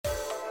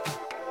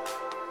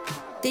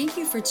Thank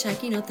you for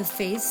checking out the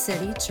Faith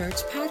City Church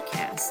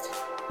podcast.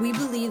 We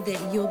believe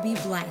that you'll be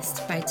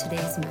blessed by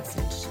today's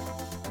message.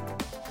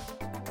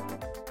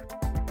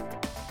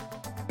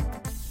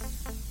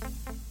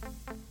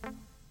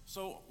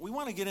 So we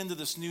want to get into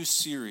this new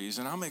series,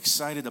 and I'm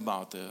excited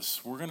about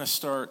this. We're going to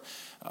start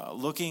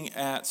looking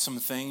at some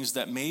things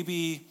that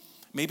maybe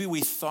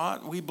we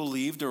thought we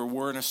believed or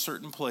were in a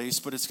certain place,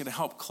 but it's going to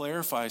help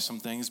clarify some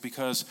things,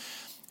 because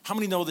how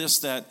many know this,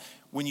 that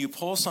when you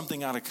pull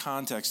something out of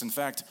context, in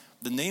fact,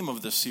 the name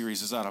of this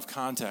series is Out of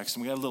Context,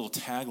 and we got a little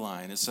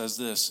tagline. It says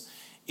this: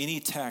 any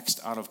text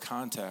out of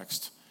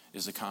context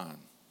is a con.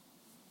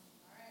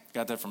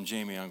 Got that from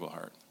Jamie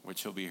Englehart,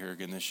 which he'll be here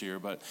again this year.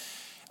 But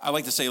I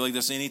like to say it like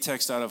this: any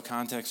text out of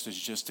context is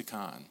just a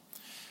con.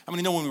 I mean,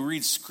 you know, when we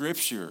read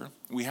Scripture,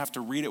 we have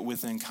to read it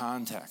within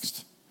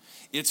context.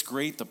 It's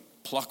great to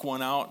pluck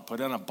one out,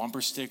 put on a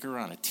bumper sticker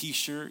on a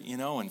T-shirt,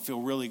 and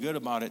feel really good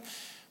about it.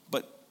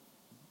 But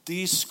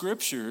these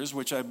scriptures,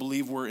 which I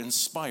believe were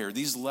inspired,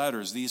 these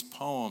letters, these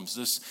poems,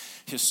 this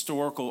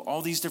historical,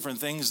 all these different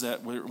things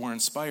that were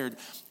inspired,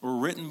 were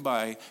written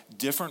by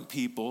different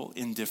people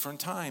in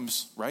different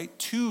times, right?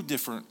 Two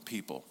different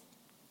people.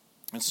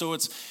 And so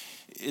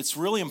it's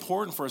really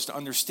important for us to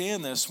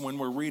understand this when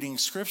we're reading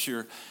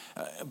Scripture.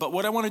 But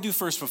what I want to do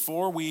first,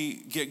 before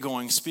we get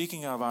going,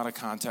 speaking of out of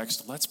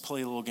context, let's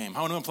play a little game.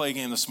 How many want to play a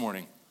game this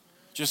morning?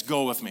 Just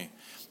go with me.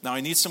 Now,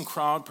 I need some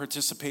crowd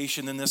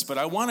participation in this, but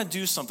I want to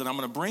do something. I'm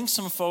going to bring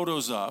some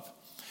photos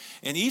up,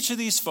 and each of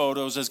these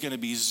photos is going to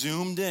be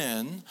zoomed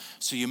in,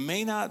 so you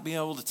may not be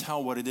able to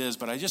tell what it is,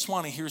 but I just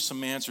want to hear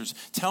some answers.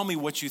 Tell me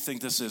what you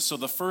think this is. So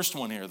the first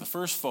one here, the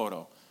first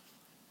photo.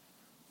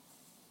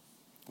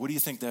 What do you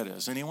think that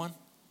is? Anyone?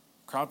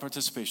 Crowd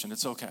participation,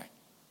 it's okay.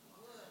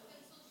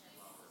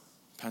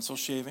 Pencil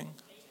shaving?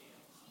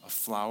 A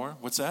flower?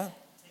 What's that?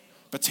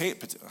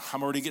 Potato.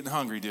 I'm already getting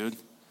hungry, dude.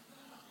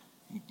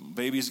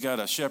 Baby's got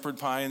a shepherd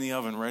pie in the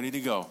oven ready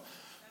to go.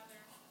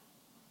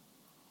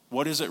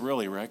 What is it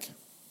really, Rick?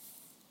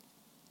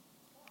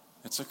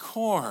 It's a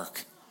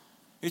cork.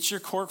 It's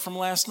your cork from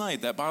last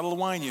night, that bottle of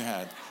wine you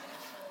had.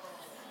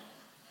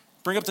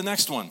 Bring up the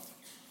next one.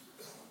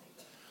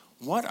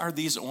 What are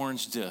these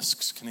orange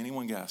discs? Can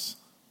anyone guess?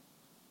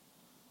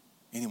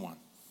 Anyone?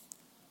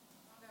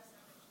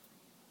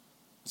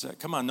 Is that?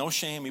 Come on, no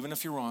shame, even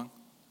if you're wrong.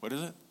 What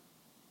is it?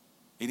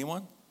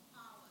 Anyone?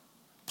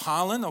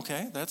 Pollen,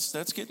 okay,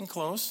 that's getting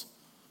close.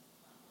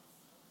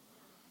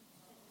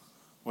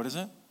 What is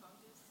it?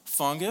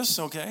 Fungus,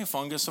 okay,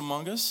 fungus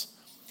among us.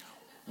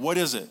 What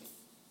is it?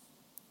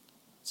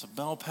 It's a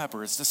bell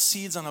pepper. It's the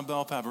seeds on a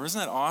bell pepper. Isn't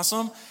that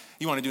awesome?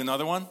 You want to do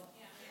another one?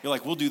 You're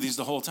like, we'll do these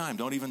the whole time.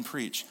 Don't even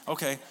preach.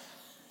 Okay,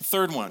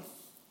 third one.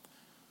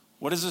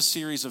 What is a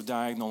series of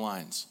diagonal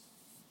lines?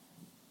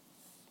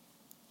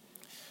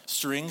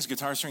 Strings,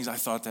 guitar strings. I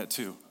thought that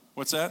too.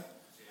 What's that?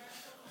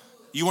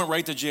 You went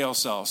right to jail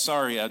cell.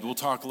 Sorry, Ed. We'll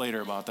talk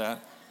later about that.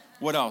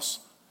 What else?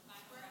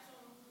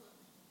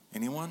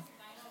 Anyone?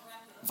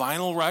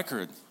 Vinyl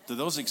record. Do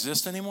those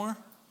exist anymore?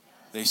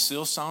 They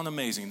still sound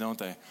amazing, don't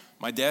they?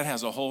 My dad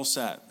has a whole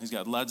set. He's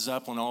got Led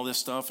Zeppelin, all this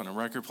stuff, and a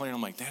record player. I'm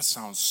like, that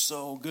sounds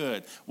so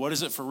good. What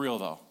is it for real,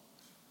 though?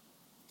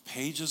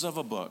 Pages of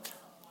a book.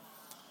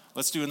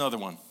 Let's do another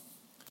one.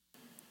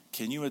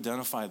 Can you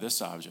identify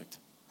this object?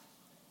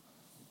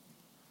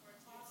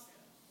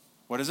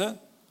 What is it?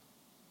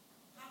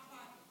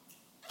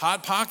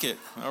 Hot Pocket.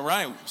 All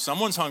right.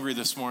 Someone's hungry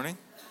this morning.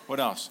 What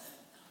else?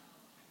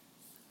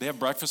 They have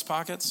breakfast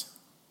pockets?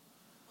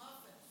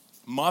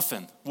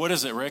 Muffin. What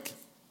is it, Rick?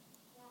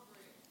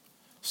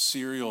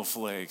 Cereal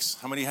flakes.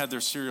 How many had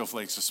their cereal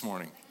flakes this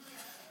morning?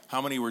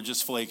 How many were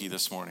just flaky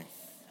this morning?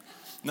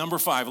 Number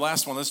 5,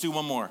 last one. Let's do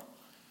one more.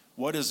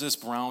 What is this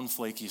brown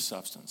flaky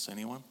substance?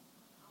 Anyone?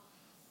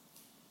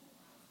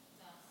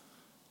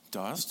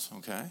 Dust.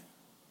 Okay.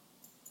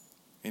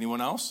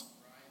 Anyone else?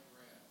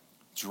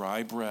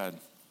 Dry bread.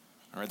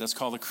 All right, that's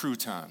called a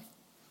crouton.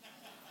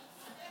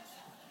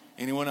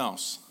 Anyone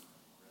else?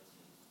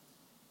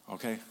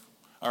 Okay.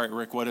 All right,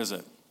 Rick, what is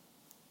it?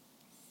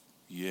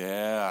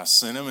 Yeah,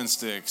 cinnamon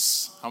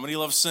sticks. How many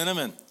love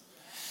cinnamon?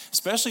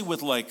 Especially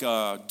with like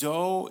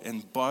dough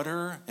and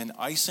butter and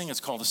icing. It's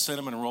called a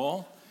cinnamon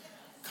roll.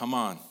 Come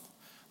on.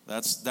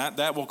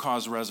 That will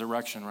cause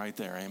resurrection right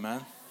there.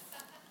 Amen?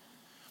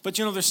 But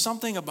there's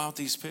something about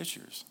these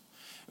pictures.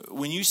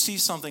 When you see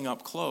something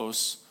up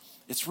close,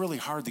 it's really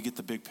hard to get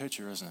the big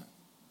picture, isn't it?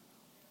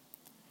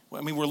 I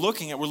mean, we're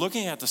looking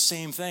at the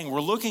same thing. We're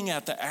looking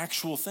at the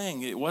actual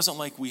thing. It wasn't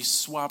like we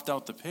swapped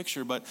out the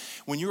picture, but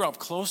when you're up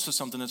close to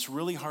something, it's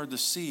really hard to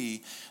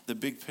see the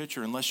big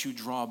picture unless you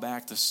draw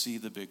back to see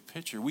the big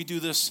picture. We do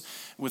this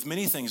with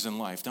many things in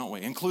life, don't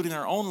we? Including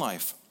our own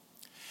life.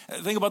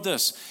 Think about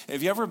this.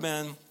 Have you ever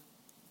been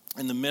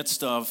in the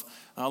midst of,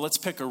 let's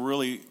pick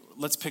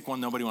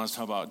one nobody wants to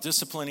talk about,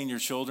 disciplining your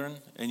children,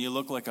 and you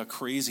look like a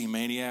crazy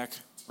maniac,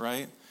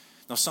 right?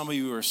 Now, some of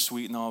you are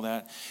sweet and all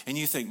that, and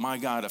you think, my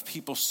God, if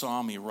people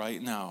saw me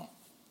right now,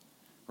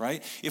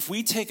 right? If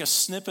we take a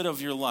snippet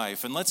of your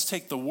life, and let's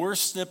take the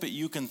worst snippet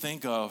you can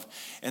think of,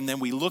 and then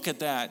we look at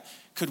that,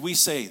 could we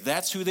say,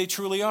 that's who they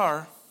truly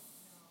are?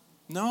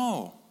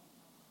 No.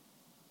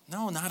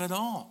 No, not at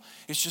all.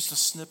 It's just a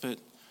snippet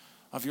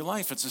of your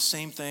life. It's the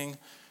same thing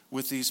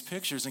with these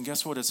pictures, and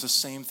guess what? It's the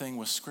same thing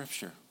with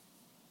Scripture.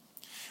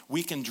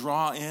 We can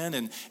draw in,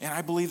 and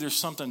I believe there's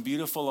something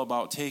beautiful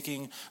about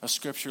taking a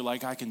scripture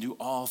like I can do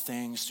all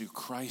things through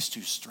Christ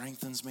who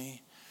strengthens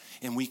me,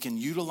 and we can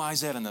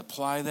utilize that and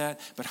apply that,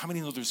 but how many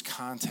know there's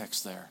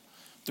context there?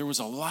 There was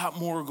a lot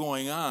more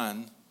going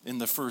on in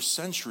the first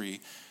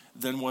century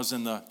than was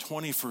in the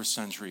 21st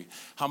century.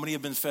 How many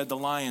have been fed the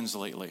lions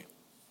lately?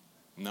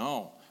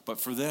 No, but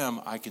for them,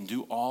 I can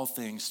do all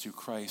things through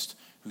Christ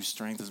who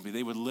strengthens me.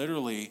 They would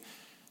literally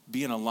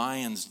be in a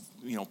lion's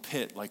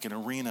pit, like an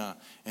arena,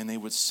 and they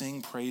would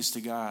sing praise to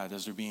God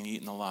as they're being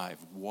eaten alive.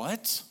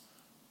 What?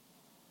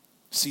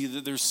 See,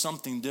 there's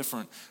something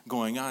different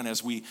going on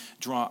as we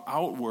draw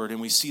outward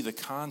and we see the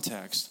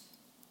context.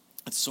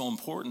 It's so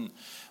important.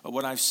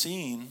 What I've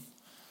seen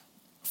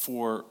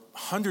for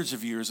hundreds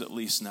of years at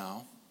least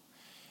now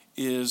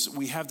is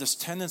we have this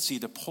tendency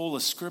to pull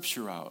a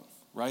scripture out,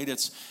 right?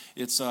 It's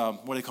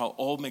what they call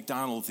Old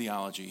MacDonald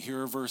theology.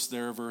 Here a verse,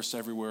 there a verse,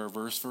 everywhere a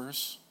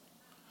verse.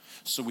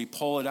 So we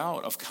pull it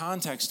out of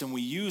context and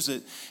we use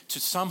it to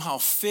somehow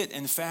fit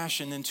and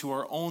fashion into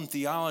our own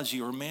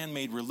theology or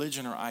man-made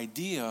religion or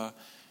idea,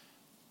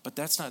 but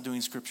that's not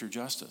doing Scripture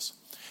justice.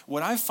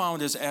 What I've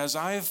found is as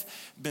I've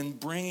been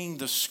bringing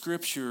the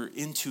Scripture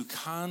into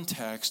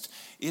context,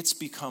 it's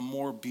become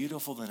more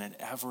beautiful than it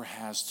ever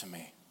has to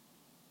me.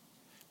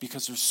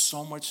 Because there's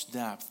so much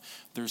depth,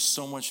 there's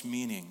so much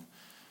meaning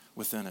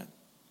within it.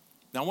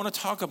 Now I want to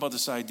talk about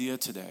this idea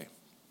today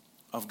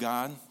of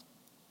God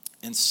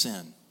and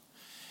sin.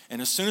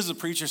 And as soon as the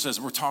preacher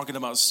says, we're talking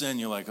about sin,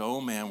 you're like, oh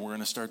man, we're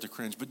going to start to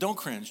cringe. But don't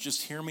cringe,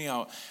 just hear me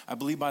out. I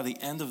believe by the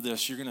end of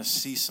this, you're going to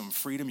see some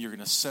freedom. You're going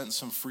to sense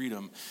some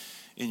freedom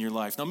in your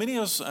life. Now, many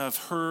of us have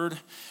heard,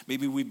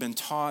 maybe we've been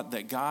taught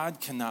that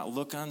God cannot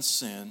look on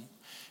sin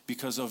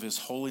because of his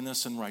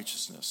holiness and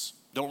righteousness.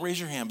 Don't raise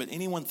your hand, but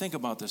anyone think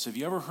about this. Have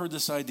you ever heard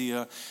this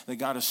idea that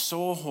God is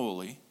so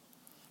holy,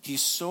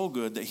 he's so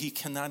good that he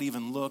cannot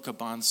even look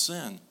upon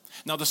sin?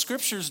 Now, the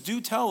scriptures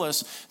do tell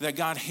us that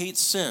God hates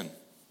sin.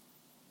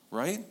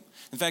 Right?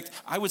 In fact,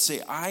 I would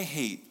say I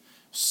hate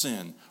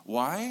sin.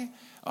 Why?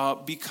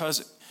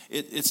 Because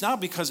it's not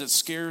because it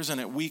scares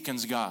and it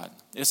weakens God.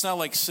 It's not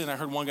like sin. I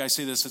heard one guy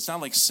say this. It's not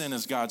like sin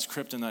is God's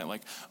kryptonite.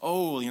 Like,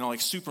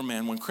 like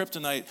Superman. When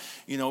kryptonite,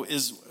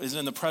 is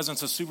in the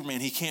presence of Superman,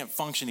 he can't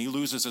function. He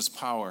loses his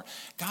power.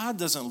 God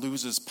doesn't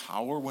lose his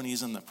power when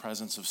he's in the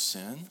presence of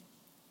sin.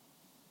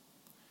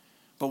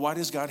 But why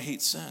does God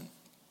hate sin?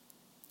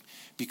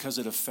 Because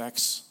it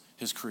affects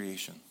his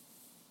creation.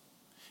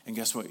 And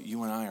guess what?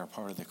 You and I are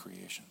part of the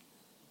creation.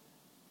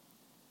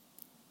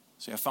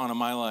 See, I found in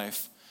my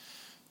life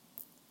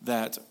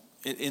that,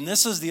 and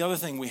this is the other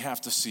thing we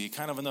have to see,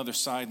 kind of another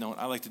side note.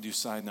 I like to do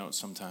side notes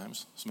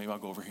sometimes, so maybe I'll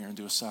go over here and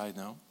do a side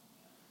note.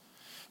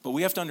 But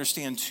we have to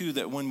understand, too,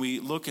 that when we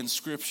look in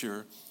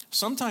Scripture,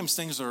 sometimes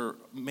things are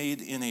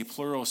made in a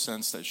plural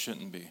sense that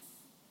shouldn't be.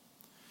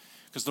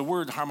 Because the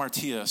word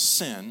hamartia,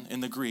 sin, in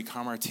the Greek,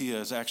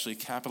 hamartia is actually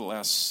capital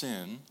S,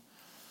 sin.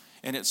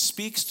 And it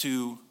speaks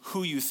to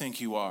who you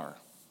think you are.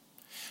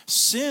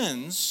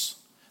 Sins,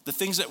 the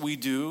things that we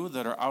do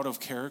that are out of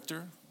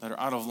character, that are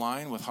out of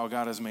line with how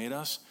God has made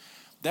us,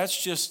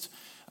 that's just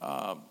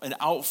an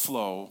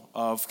outflow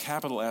of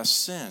capital S,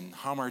 sin,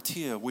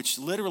 hamartia, which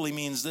literally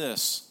means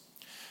this: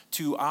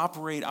 to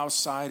operate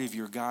outside of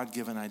your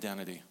God-given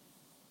identity.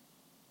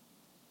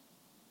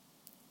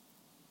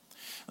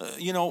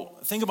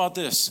 Think about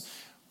this.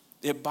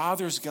 It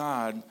bothers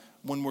God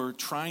when we're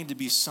trying to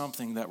be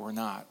something that we're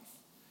not.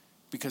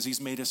 Because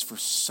he's made us for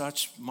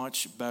such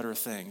much better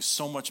things,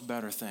 so much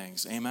better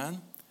things.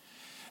 Amen?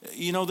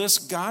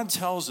 God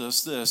tells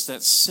us this,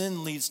 that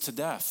sin leads to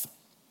death.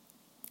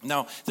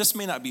 Now, this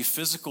may not be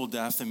physical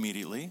death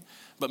immediately,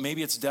 but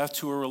maybe it's death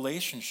to a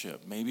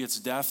relationship. Maybe it's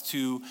death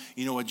to,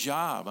 a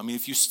job. I mean,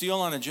 if you steal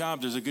on a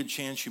job, there's a good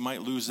chance you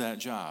might lose that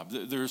job.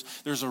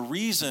 There's a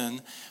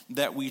reason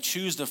that we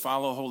choose to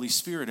follow Holy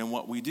Spirit in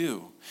what we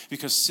do,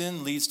 because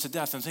sin leads to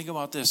death. And think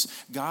about this.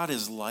 God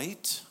is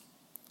light.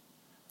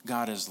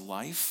 God is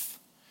life,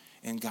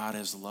 and God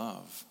is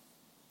love.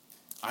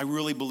 I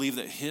really believe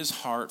that his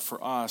heart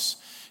for us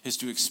is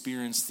to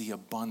experience the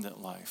abundant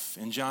life.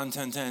 In John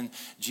 10:10,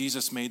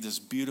 Jesus made this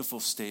beautiful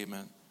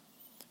statement.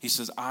 He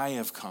says, I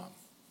have come.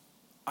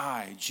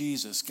 I,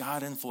 Jesus,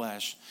 God in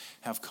flesh,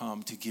 have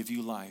come to give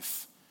you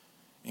life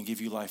and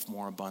give you life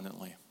more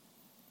abundantly.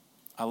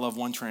 I love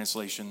one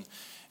translation.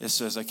 It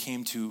says, I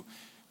came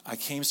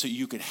so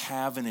you could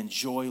have and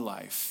enjoy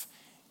life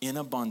in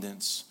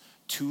abundance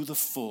to the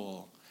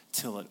full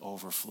till it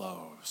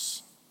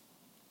overflows.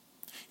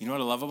 You know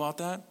what I love about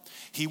that?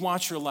 He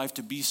wants your life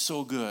to be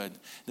so good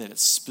that it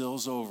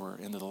spills over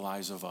into the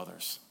lives of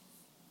others.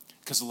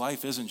 Because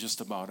life isn't just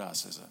about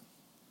us, is it?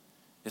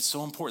 It's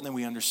so important that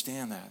we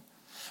understand that.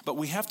 But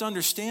we have to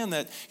understand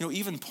that,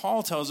 even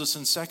Paul tells us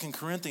in 2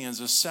 Corinthians,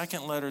 the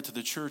second letter to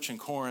the church in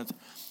Corinth,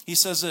 he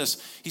says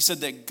this. He said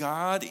that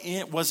God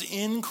was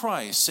in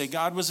Christ. Say,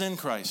 God was in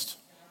Christ.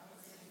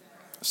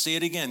 Say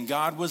it again.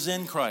 God was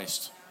in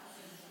Christ.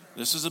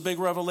 This is a big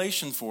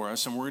revelation for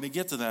us, and we're going to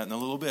get to that in a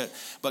little bit.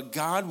 But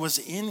God was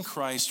in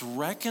Christ,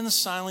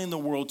 reconciling the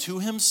world to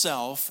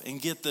himself,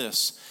 and get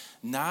this,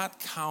 not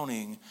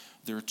counting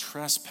their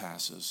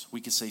trespasses.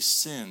 We could say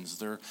sins,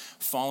 their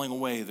falling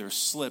away, their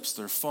slips,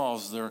 their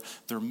falls,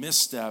 their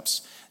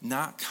missteps,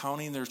 not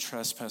counting their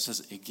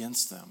trespasses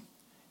against them.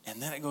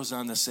 And then it goes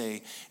on to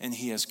say, and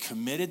he has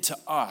committed to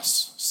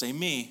us, say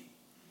me,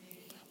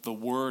 the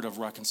word of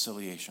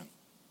reconciliation.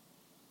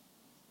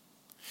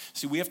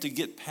 See, we have to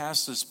get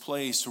past this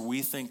place where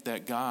we think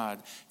that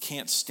God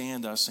can't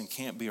stand us and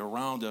can't be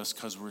around us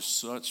because we're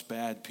such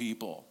bad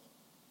people.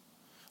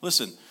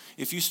 Listen,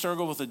 if you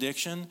struggle with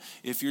addiction,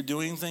 if you're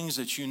doing things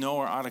that you know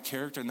are out of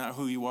character, not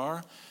who you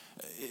are,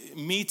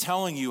 me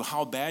telling you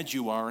how bad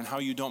you are and how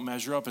you don't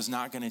measure up is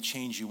not going to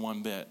change you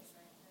one bit.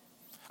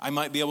 I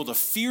might be able to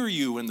fear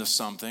you into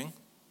something,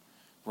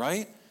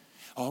 right?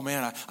 Oh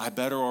man, I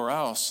better or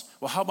else.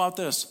 Well, how about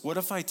this? What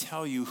if I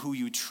tell you who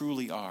you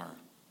truly are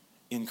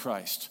in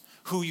Christ?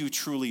 Who you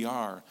truly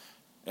are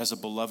as a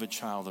beloved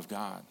child of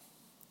God?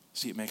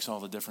 See, it makes all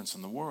the difference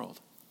in the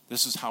world.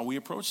 This is how we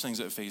approach things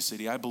at Faith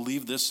City. I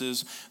believe this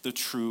is the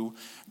true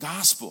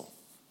gospel.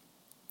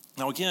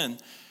 Now again,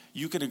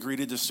 you could agree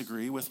to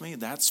disagree with me.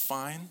 That's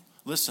fine.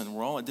 Listen,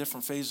 we're all at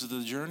different phases of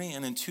the journey,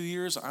 and in 2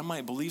 years, I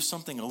might believe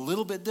something a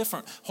little bit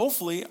different.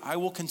 Hopefully, I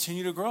will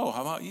continue to grow.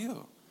 How about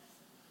you?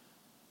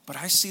 But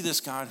I see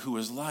this God who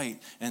is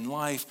light and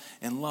life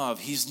and love.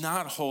 He's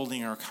not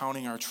holding or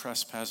counting our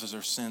trespasses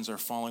or sins or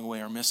falling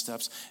away or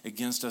missteps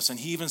against us. And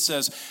he even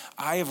says,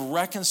 I have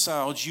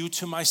reconciled you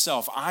to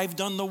myself. I've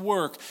done the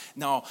work.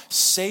 Now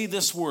say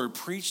this word,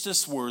 preach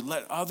this word.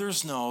 Let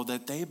others know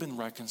that they've been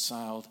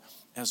reconciled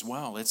as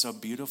well. It's a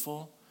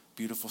beautiful,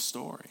 beautiful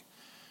story.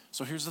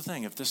 So here's the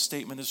thing. If this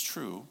statement is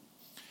true,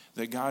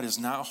 that God is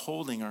not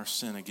holding our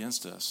sin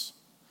against us,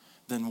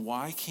 then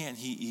why can't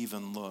he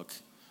even look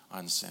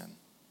on sin?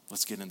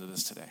 Let's get into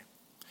this today.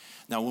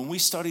 Now, when we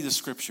study the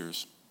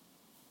scriptures,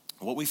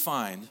 what we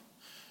find,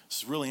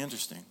 this is really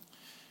interesting,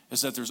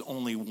 is that there's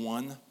only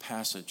one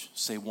passage.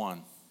 Say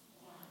one.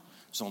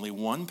 There's only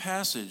one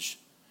passage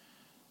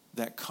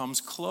that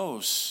comes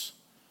close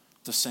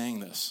to saying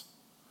this,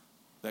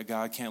 that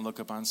God can't look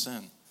upon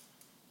sin.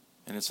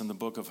 And it's in the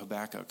book of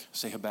Habakkuk.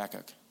 Say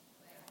Habakkuk.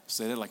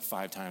 Say that like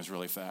 5 times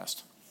really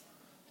fast.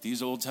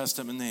 These Old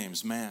Testament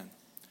names, man.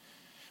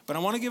 But I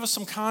want to give us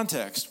some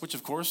context, which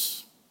of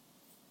course,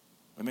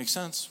 it makes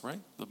sense, right?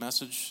 The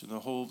message, the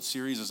whole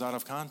series is out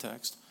of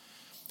context.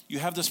 You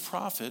have this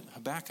prophet,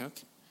 Habakkuk,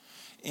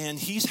 and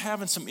he's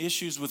having some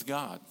issues with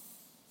God.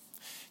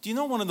 Do you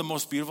know one of the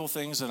most beautiful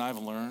things that I've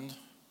learned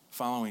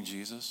following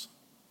Jesus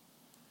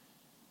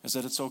is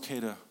that it's okay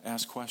to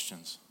ask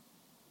questions.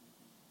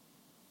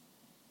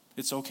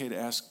 It's okay to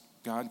ask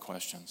God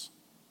questions.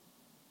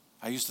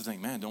 I used to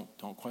think, man,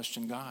 don't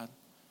question God.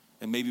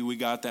 And maybe we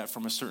got that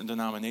from a certain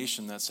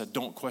denomination that said,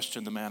 don't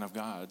question the man of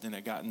God. And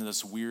it got into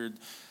this weird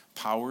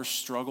power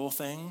struggle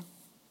thing.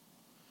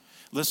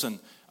 Listen,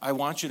 I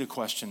want you to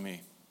question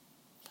me.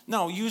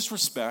 No, use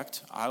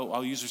respect.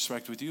 I'll use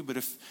respect with you. But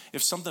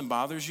if something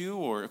bothers you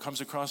or it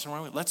comes across the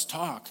wrong way, let's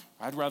talk.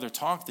 I'd rather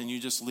talk than you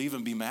just leave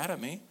and be mad at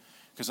me.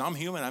 Because I'm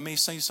human. I may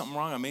say something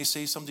wrong. I may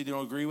say something you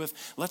don't agree with.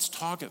 Let's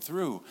talk it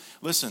through.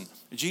 Listen,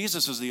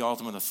 Jesus is the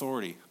ultimate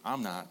authority.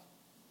 I'm not.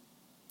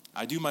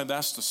 I do my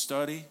best to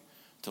study,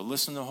 to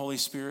listen to the Holy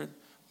Spirit.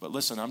 But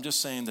listen, I'm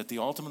just saying that the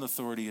ultimate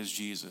authority is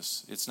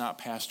Jesus. It's not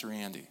Pastor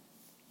Andy.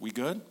 We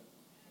good?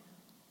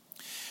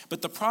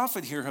 But the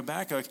prophet here,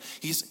 Habakkuk,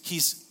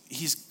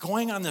 he's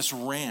going on this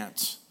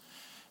rant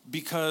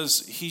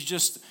because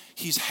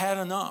he's had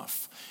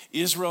enough.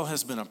 Israel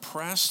has been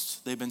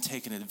oppressed. They've been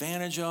taken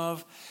advantage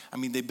of. I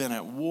mean, they've been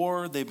at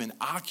war. They've been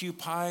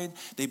occupied.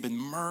 They've been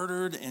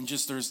murdered. And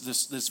just there's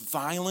this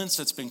violence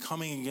that's been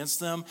coming against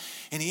them.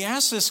 And he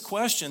asks this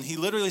question. He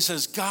literally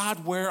says,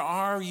 God, where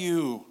are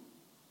you?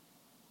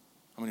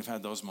 How many have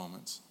had those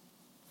moments?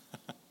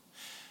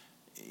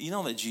 You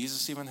know that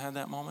Jesus even had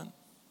that moment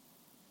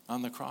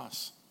on the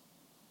cross.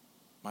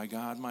 My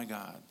God,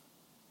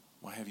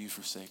 why have you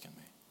forsaken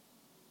me?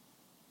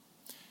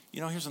 You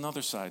know, here's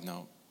another side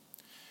note.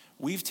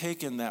 We've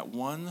taken that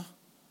one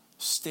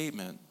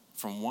statement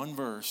from one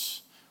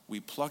verse, we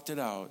plucked it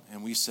out,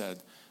 and we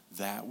said,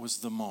 that was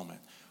the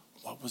moment.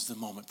 What was the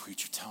moment,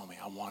 preacher? Tell me.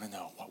 I want to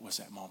know. What was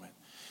that moment?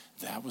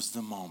 That was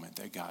the moment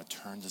that God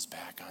turned his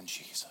back on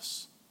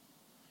Jesus.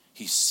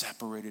 He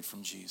separated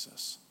from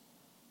Jesus.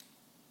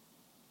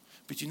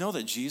 But you know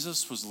that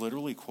Jesus was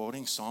literally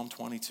quoting Psalm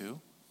 22?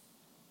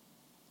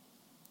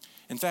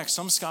 In fact,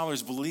 some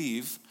scholars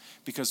believe,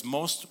 because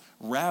most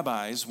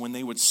rabbis, when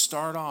they would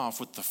start off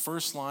with the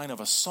first line of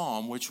a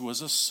psalm, which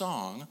was a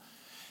song,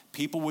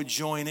 people would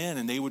join in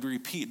and they would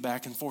repeat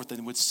back and forth. They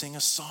would sing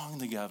a song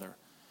together.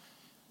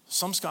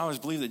 Some scholars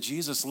believe that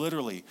Jesus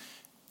literally,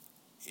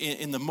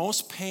 in the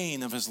most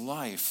pain of his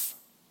life,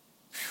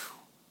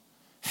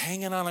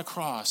 hanging on a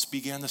cross,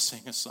 began to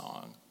sing a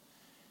song.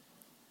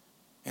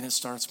 And it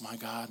starts, my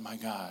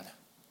God,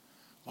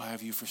 why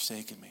have you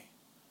forsaken me?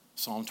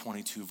 Psalm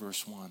 22,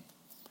 verse 1.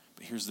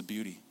 But here's the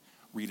beauty.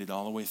 Read it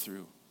all the way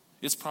through.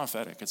 It's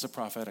prophetic. It's a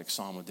prophetic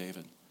psalm of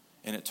David.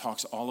 And it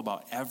talks all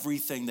about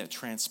everything that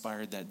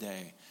transpired that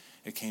day.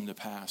 It came to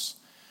pass.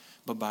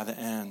 But by the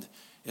end,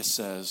 it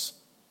says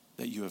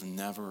that you have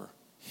never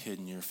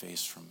hidden your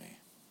face from me.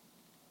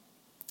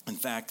 In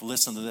fact,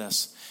 listen to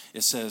this.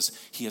 It says,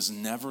 he has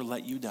never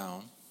let you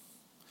down,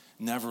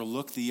 never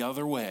looked the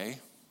other way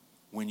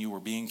when you were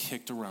being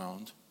kicked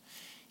around.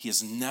 He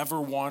has never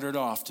wandered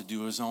off to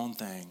do his own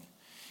thing.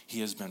 He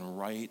has been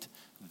right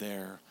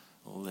there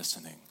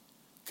listening.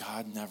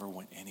 God never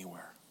went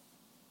anywhere.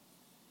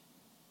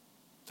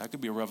 That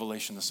could be a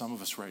revelation to some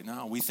of us right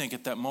now. We think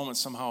at that moment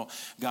somehow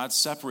God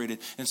separated,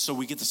 and so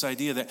we get this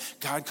idea that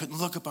God couldn't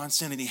look upon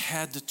sin and he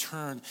had to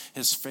turn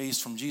his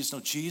face from Jesus. No,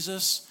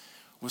 Jesus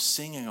was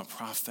singing a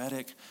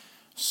prophetic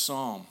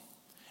psalm.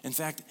 In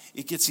fact,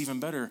 it gets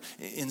even better.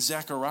 In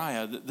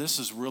Zechariah, this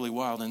is really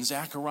wild. In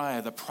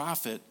Zechariah, the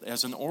prophet,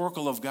 as an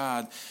oracle of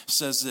God,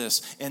 says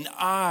this, and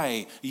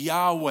I,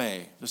 Yahweh,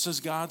 this is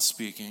God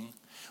speaking,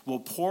 will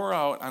pour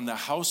out on the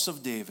house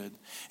of David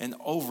and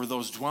over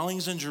those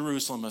dwellings in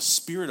Jerusalem a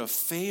spirit of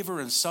favor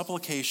and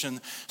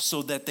supplication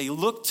so that they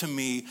look to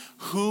me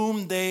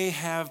whom they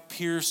have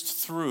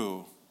pierced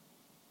through.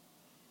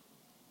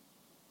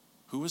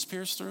 Who was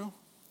pierced through?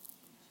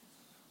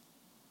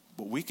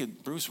 But we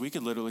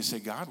could literally say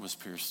God was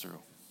pierced through.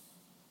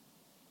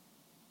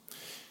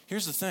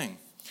 Here's the thing.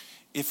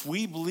 If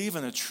we believe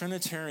in a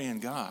Trinitarian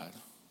God,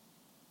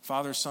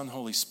 Father, Son,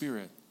 Holy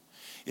Spirit,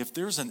 if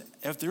there's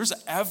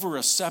ever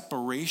a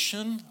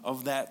separation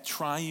of that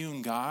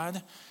triune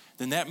God,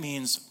 then that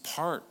means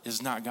part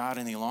is not God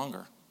any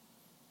longer.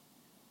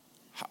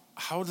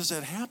 How does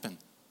that happen?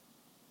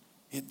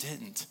 It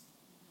didn't.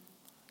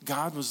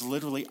 God was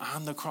literally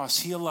on the cross.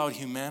 He allowed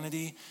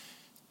humanity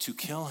to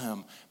kill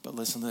him. But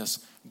listen to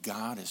this.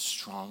 God is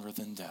stronger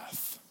than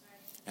death.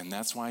 And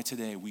that's why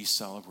today we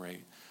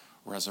celebrate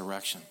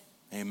resurrection.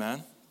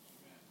 Amen?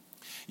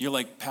 You're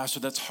like, Pastor,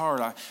 that's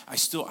hard. I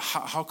still,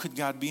 how could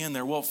God be in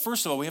there? Well,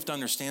 first of all, we have to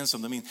understand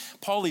something. I mean,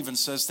 Paul even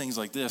says things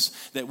like this,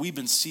 that we've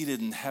been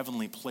seated in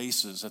heavenly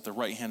places at the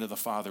right hand of the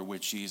Father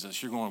with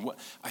Jesus. You're going, what?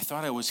 I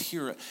thought I was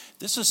here.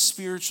 This is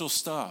spiritual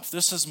stuff.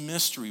 This is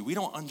mystery. We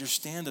don't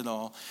understand it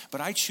all,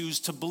 but I choose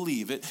to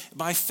believe it.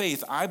 By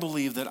faith, I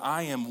believe that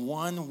I am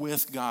one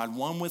with God,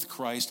 one with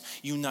Christ,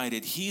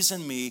 united. He's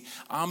in me,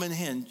 I'm in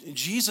him.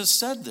 Jesus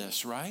said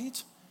this,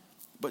 right?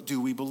 But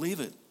do we believe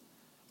it?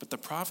 But the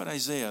prophet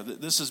Isaiah,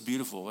 this is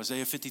beautiful,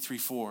 Isaiah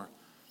 53:4.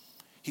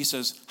 He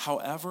says,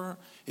 however,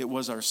 it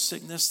was our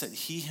sickness that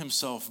he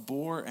himself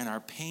bore and our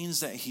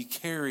pains that he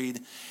carried,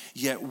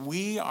 yet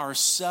we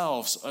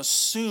ourselves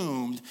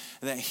assumed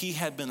that he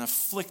had been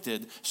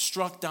afflicted,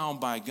 struck down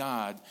by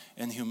God,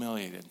 and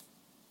humiliated.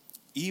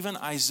 Even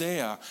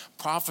Isaiah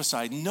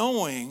prophesied,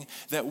 knowing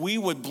that we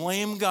would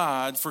blame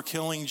God for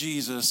killing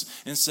Jesus,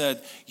 and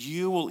said,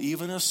 you will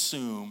even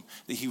assume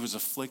that he was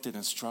afflicted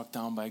and struck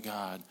down by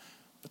God.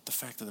 But the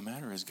fact of the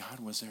matter is, God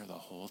was there the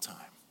whole time.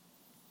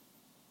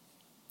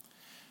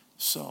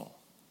 So,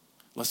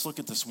 let's look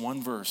at this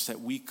one verse that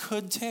we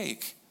could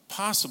take,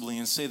 possibly,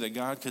 and say that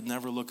God could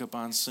never look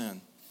upon sin.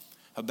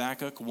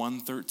 Habakkuk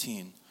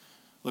 1:13.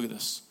 Look at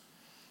this.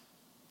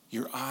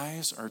 Your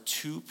eyes are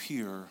too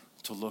pure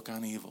to look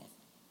on evil,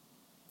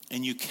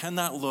 and you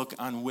cannot look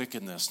on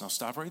wickedness. Now,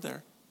 stop right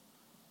there.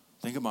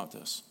 Think about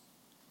this.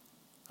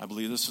 I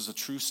believe this is a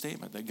true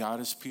statement, that God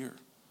is pure.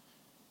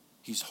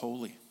 He's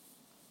holy.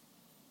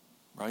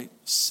 Right?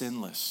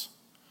 Sinless,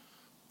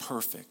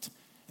 perfect.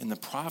 And the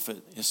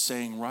prophet is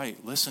saying, right,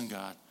 listen,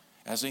 God,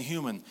 as a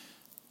human,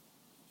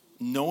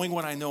 knowing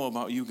what I know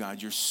about you,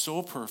 God, you're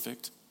so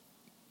perfect,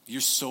 you're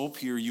so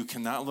pure, you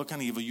cannot look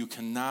on evil, you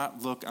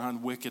cannot look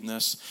on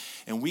wickedness.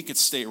 And we could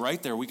stay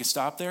right there. We could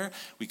stop there.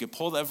 We could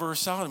pull that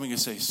verse out and we could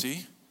say,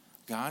 see,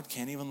 God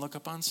can't even look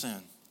upon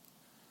sin.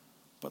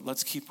 But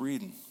let's keep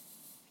reading.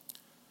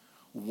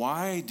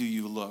 Why do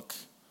you look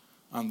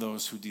on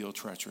those who deal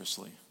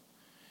treacherously?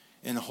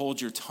 And hold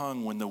your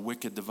tongue when the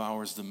wicked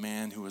devours the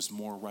man who is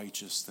more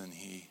righteous than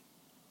he.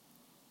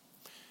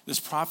 This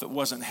prophet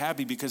wasn't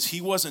happy because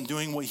he wasn't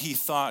doing what he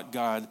thought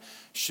God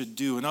should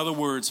do. In other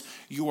words,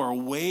 you are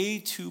way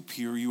too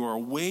pure, you are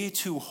way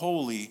too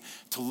holy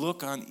to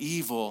look on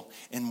evil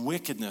and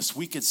wickedness.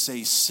 We could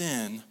say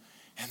sin.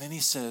 And then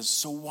he says,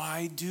 so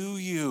why do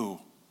you?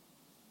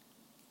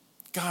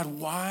 God,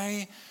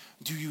 why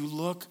do you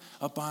look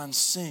upon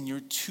sin? You're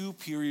too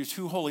pure, you're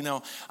too holy.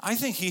 Now, I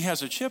think he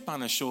has a chip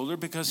on his shoulder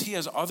because he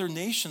has other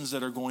nations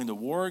that are going to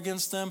war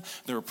against them.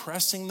 They're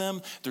oppressing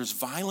them. There's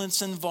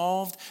violence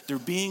involved. They're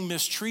being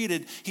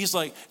mistreated. He's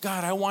like,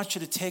 God, I want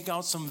you to take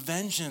out some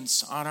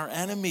vengeance on our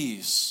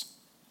enemies.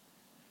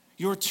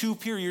 You're too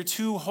pure, you're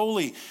too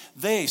holy.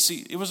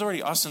 See, it was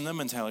already us and them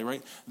mentality,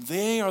 right?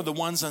 They are the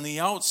ones on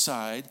the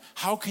outside.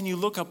 How can you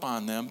look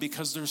upon them?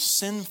 Because they're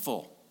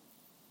sinful.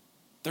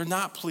 They're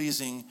not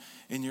pleasing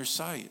in your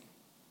sight.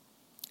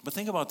 But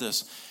think about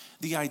this.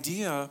 The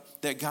idea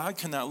that God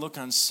cannot look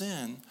on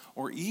sin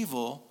or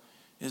evil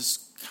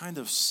is kind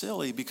of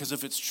silly, because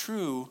if it's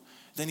true,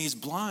 then he's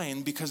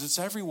blind because it's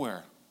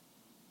everywhere.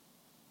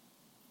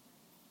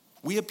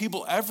 We have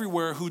people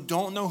everywhere who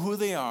don't know who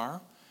they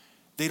are.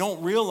 They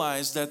don't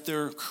realize that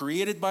they're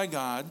created by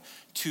God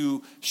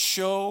to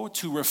show,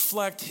 to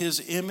reflect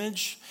his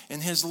image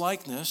and his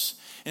likeness.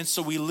 And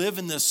so we live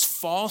in this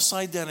false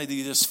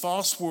identity, this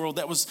false world.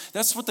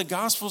 That's what the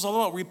gospel is all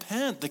about.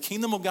 Repent. The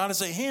kingdom of God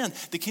is at hand.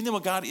 The kingdom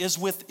of God is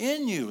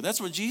within you.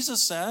 That's what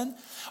Jesus said.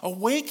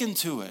 Awaken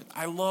to it.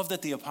 I love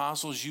that the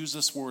apostles use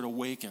this word,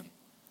 awaken.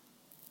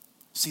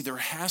 See, there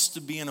has to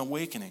be an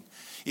awakening.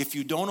 If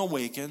you don't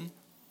awaken,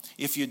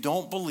 if you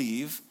don't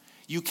believe,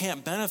 you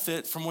can't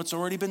benefit from what's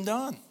already been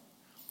done.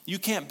 You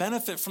can't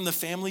benefit from the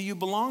family you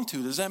belong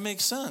to. Does that make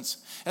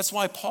sense? That's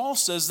why Paul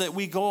says that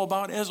we go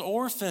about as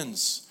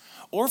orphans.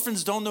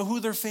 Orphans don't know who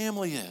their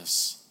family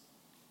is.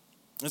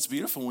 It's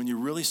beautiful when you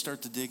really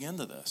start to dig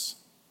into this.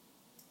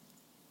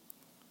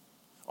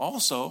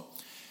 Also,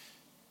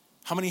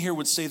 how many here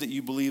would say that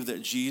you believe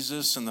that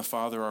Jesus and the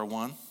Father are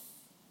one?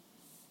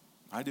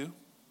 I do.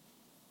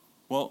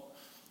 Well,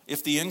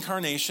 if the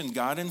incarnation,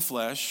 God in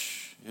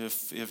flesh,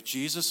 if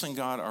Jesus and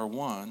God are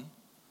one,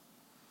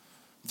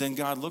 then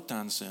God looked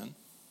on sin.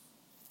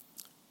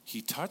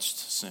 He touched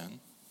sin.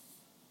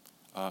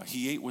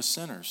 He ate with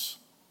sinners.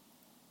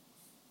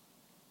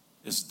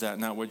 Is that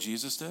not what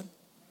Jesus did?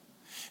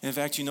 In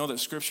fact, you know that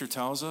Scripture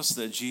tells us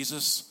that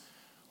Jesus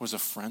was a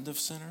friend of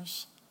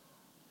sinners.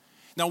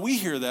 Now we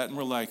hear that and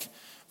we're like,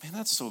 man,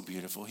 that's so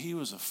beautiful. He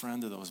was a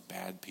friend of those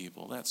bad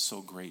people. That's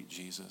so great,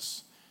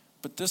 Jesus.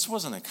 But this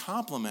wasn't a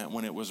compliment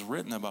when it was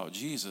written about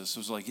Jesus. It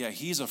was like, yeah,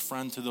 he's a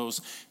friend to those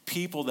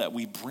people that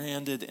we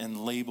branded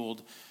and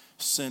labeled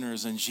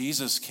sinners. And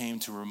Jesus came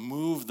to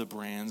remove the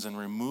brands and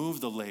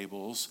remove the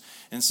labels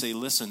and say,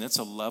 listen, it's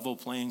a level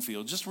playing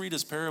field. Just read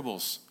his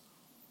parables.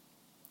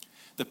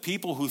 The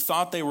people who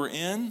thought they were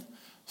in,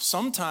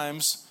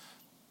 sometimes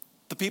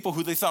the people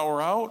who they thought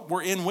were out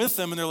were in with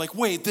them, and they're like,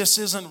 wait, this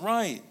isn't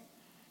right.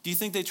 Do you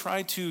think they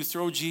tried to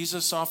throw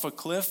Jesus off a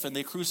cliff and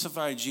they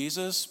crucified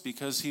Jesus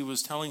because he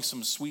was telling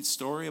some sweet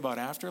story about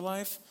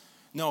afterlife?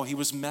 No, he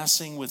was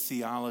messing with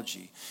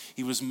theology.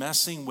 He was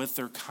messing with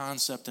their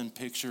concept and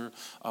picture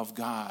of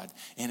God,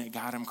 and it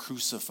got him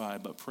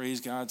crucified. But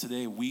praise God,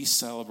 today we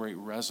celebrate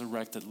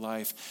resurrected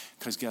life,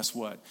 because guess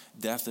what?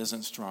 Death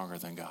isn't stronger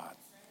than God.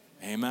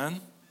 Amen?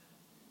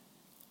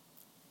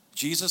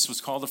 Jesus was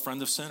called a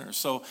friend of sinners.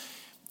 So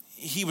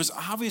he was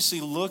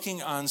obviously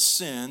looking on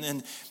sin,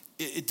 and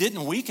it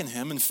didn't weaken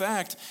him. In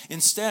fact,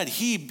 instead,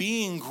 he,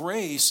 being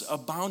grace,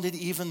 abounded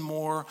even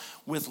more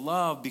with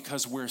love,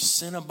 because where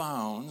sin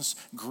abounds,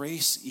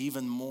 grace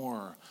even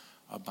more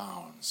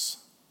abounds.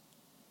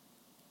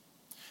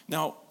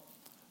 Now,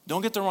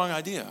 don't get the wrong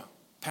idea.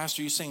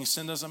 Pastor, you saying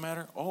sin doesn't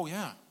matter? Oh,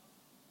 yeah.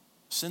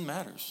 Sin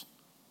matters.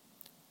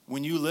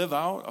 When you live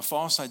out a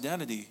false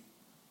identity,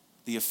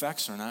 the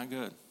effects are not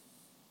good.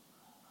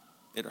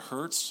 It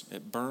hurts,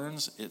 it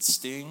burns, it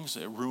stings,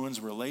 it ruins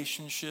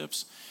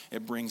relationships,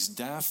 it brings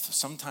death,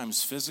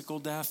 sometimes physical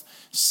death.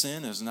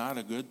 Sin is not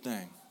a good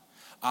thing.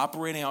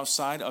 Operating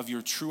outside of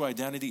your true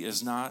identity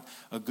is not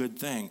a good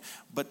thing.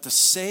 But to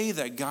say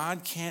that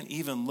God can't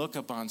even look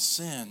upon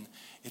sin,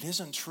 it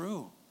isn't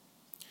true.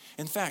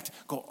 In fact,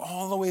 go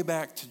all the way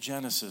back to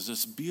Genesis,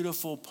 this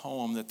beautiful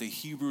poem that the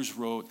Hebrews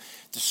wrote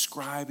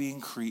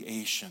describing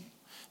creation,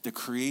 the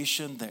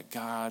creation that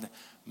God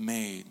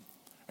made.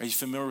 Are you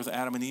familiar with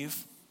Adam and Eve?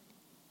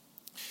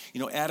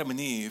 You know, Adam and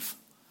Eve,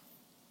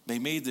 they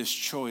made this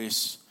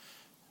choice.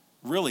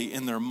 Really,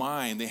 in their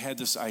mind, they had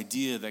this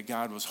idea that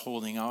God was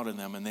holding out on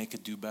them and they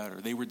could do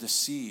better. They were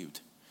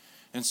deceived.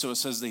 And so it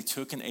says they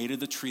took and ate of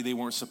the tree they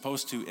weren't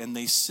supposed to, and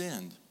they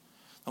sinned.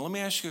 Now, let me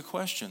ask you a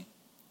question.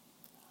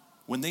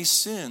 When they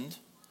sinned,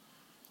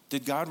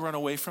 did God run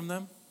away from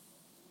them?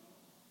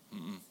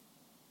 Mm-mm.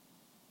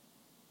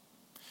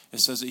 It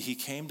says that he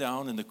came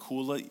down in the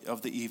cool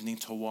of the evening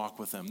to walk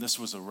with them. This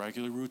was a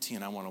regular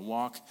routine. I want to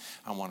walk.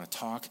 I want to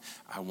talk.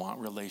 I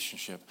want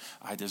relationship.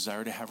 I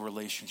desire to have a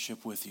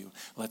relationship with you.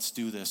 Let's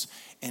do this.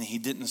 And he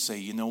didn't say,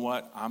 you know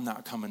what? I'm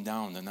not coming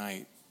down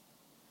tonight.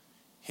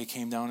 He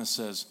came down and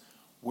says,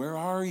 where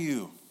are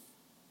you?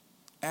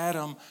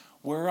 Adam,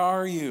 where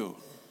are you?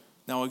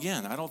 Now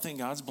again, I don't think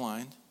God's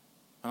blind.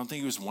 I don't think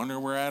he was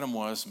wondering where Adam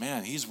was.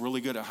 Man, he's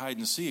really good at hide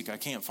and seek. I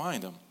can't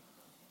find him.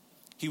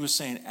 He was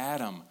saying,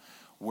 Adam,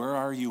 where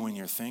are you in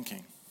your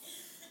thinking?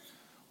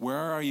 Where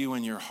are you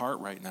in your heart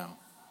right now?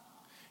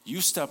 You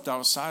stepped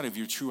outside of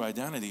your true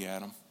identity,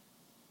 Adam.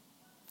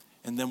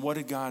 And then what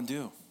did God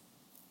do?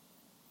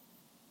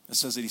 It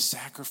says that he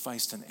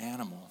sacrificed an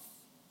animal,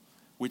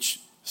 which,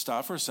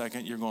 stop for a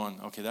second, you're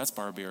going, okay, that's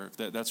barbaric.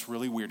 That's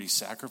really weird. He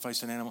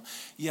sacrificed an animal.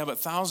 Yeah, but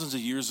thousands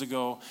of years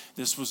ago,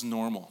 this was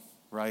normal.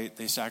 Right?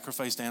 They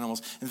sacrificed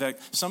animals. In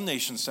fact, some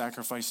nations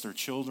sacrificed their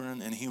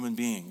children and human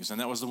beings. And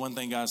that was the one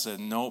thing God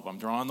said, nope, I'm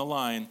drawing the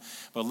line.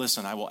 But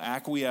listen, I will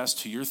acquiesce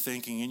to your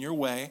thinking and your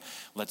way.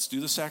 Let's do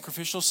the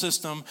sacrificial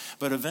system.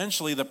 But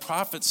eventually the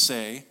prophets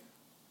say,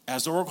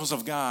 as oracles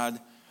of God,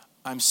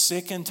 I'm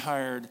sick and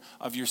tired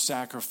of your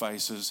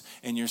sacrifices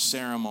and your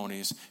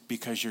ceremonies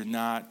because you're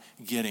not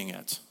getting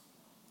it.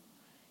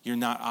 You're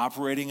not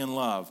operating in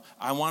love.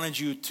 I wanted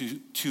you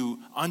to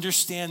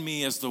understand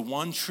me as the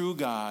one true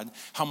God,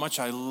 how much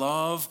I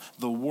love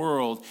the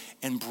world,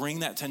 and bring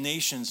that to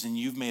nations, and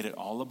you've made it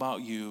all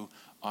about you,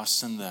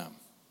 us and them,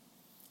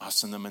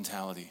 us and the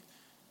mentality.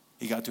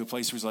 He got to a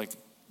place where he's like,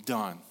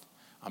 done.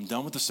 I'm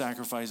done with the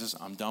sacrifices.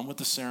 I'm done with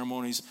the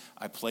ceremonies.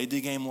 I played the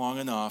game long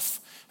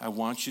enough. I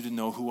want you to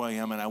know who I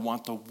am, and I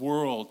want the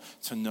world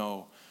to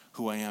know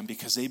who I am,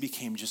 because they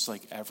became just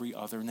like every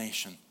other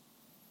nation.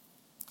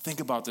 Think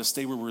about this.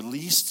 They were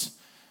released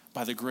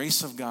by the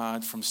grace of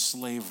God from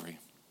slavery.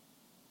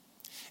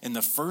 And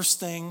the first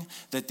thing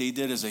that they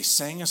did is they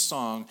sang a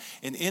song.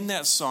 And in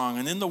that song,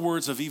 and in the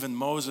words of even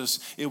Moses,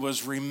 it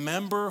was,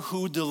 remember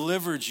who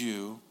delivered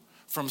you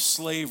from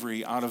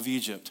slavery out of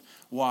Egypt.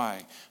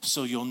 Why?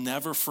 So you'll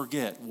never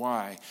forget.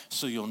 Why?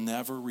 So you'll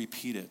never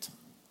repeat it.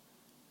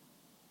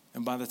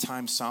 And by the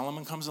time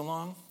Solomon comes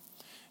along,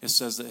 it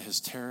says that his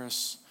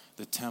terrace,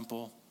 the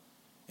temple,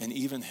 and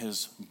even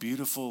his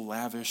beautiful,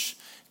 lavish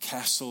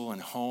castle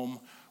and home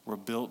were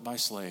built by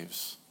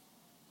slaves.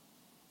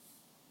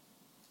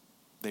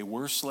 They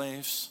were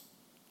slaves.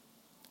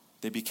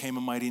 They became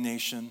a mighty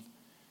nation,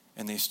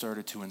 and they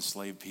started to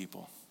enslave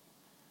people.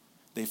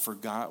 They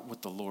forgot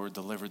what the Lord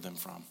delivered them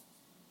from.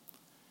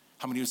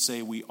 How many would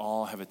say we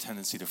all have a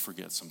tendency to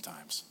forget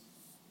sometimes?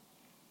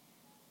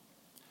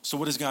 So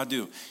what does God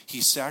do?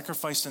 He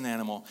sacrificed an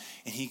animal,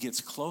 and he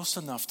gets close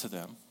enough to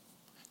them,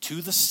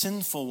 to the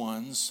sinful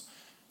ones,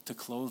 to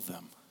clothe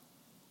them.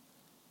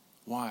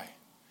 Why?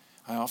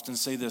 I often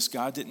say this: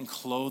 God didn't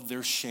clothe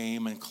their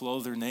shame and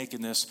clothe their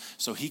nakedness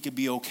so he could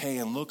be okay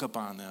and look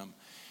upon them.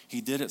 He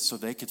did it so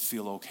they could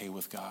feel okay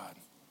with God.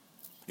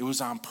 It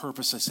was on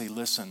purpose. I say,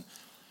 listen,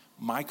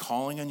 my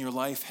calling on your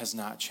life has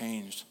not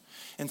changed.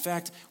 In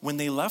fact, when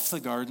they left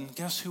the garden,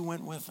 guess who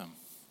went with them?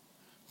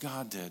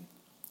 God did.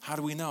 How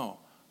do we know?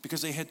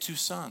 Because they had two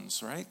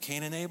sons, right?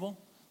 Cain and Abel.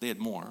 They had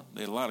more.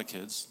 They had a lot of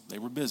kids. They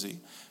were busy.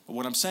 But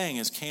what I'm saying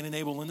is Cain and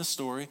Abel in the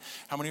story.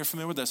 How many are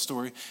familiar with that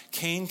story?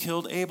 Cain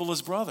killed Abel,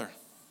 his brother.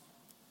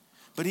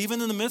 But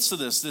even in the midst of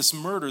this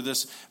murder,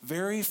 this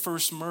very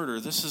first murder,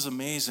 this is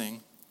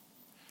amazing.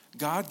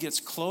 God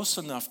gets close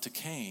enough to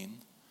Cain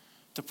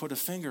to put a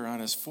finger on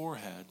his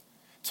forehead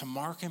to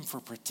mark him for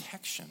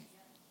protection.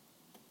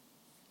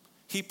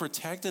 He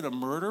protected a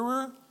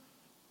murderer?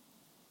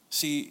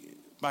 See,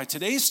 by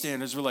today's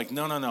standards, we're like,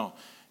 no.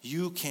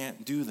 You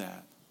can't do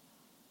that.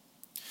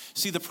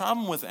 See, the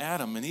problem with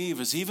Adam and Eve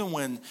is even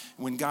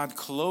when God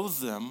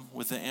clothed them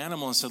with the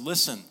animal and said,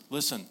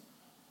 listen,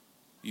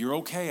 you're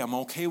okay. I'm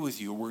okay with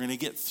you. We're going to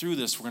get through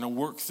this. We're going to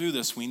work through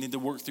this. We need to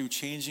work through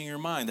changing your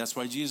mind. That's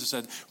why Jesus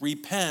said,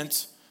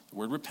 repent. The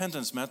word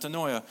repentance,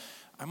 metanoia.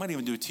 I might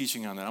even do a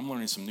teaching on that. I'm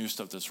learning some new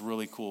stuff that's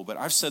really cool. But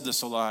I've said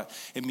this a lot.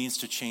 It means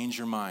to change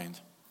your mind.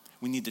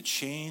 We need to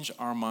change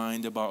our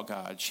mind about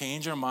God.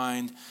 Change our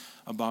mind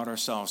about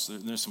ourselves.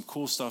 There's some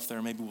cool stuff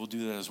there. Maybe we'll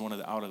do that as one of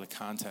the out of the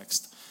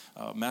context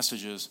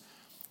messages.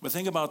 But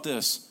think about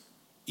this.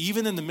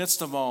 Even in the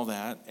midst of all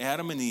that,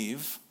 Adam and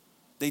Eve,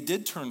 they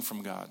did turn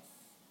from God.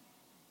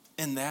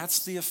 And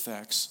that's the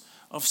effects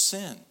of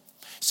sin.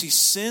 See,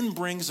 sin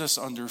brings us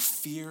under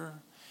fear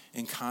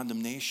and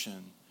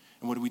condemnation.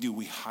 And what do?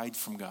 We hide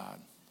from God.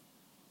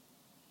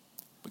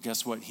 But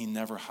guess what? He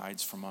never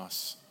hides from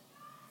us.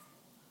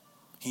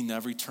 He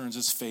never turns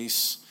his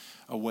face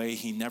away.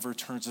 He never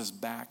turns his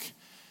back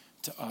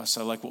to us.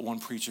 I like what one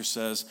preacher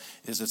says,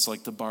 is it's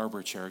like the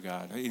barber chair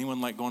God.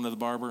 Anyone like going to the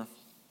barber?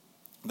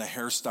 The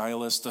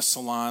hairstylist, the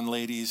salon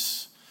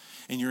ladies,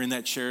 and you're in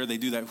that chair, they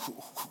do that,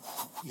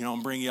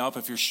 and bring you up.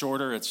 If you're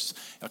shorter, it's,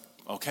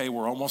 okay,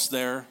 we're almost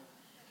there.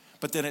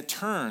 But then it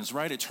turns,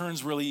 right? It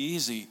turns really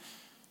easy.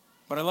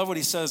 But I love what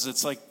he says.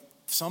 It's like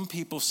some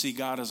people see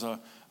God as a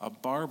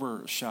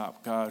barber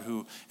shop God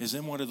who is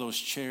in one of those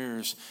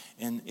chairs,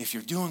 and if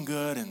you're doing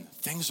good and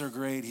things are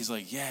great, he's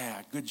like,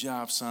 yeah, good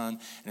job, son.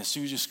 And as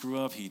soon as you screw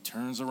up, he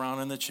turns around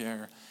in the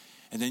chair,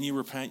 and then you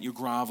repent, you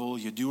grovel,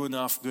 you do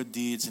enough good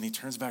deeds, and he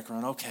turns back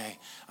around, okay,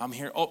 I'm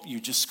here. Oh, you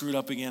just screwed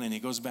up again, and he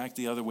goes back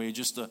the other way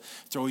just to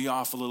throw you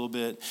off a little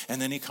bit,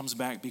 and then he comes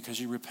back because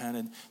you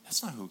repented.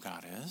 That's not who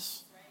God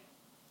is.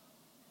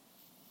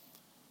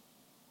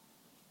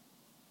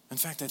 In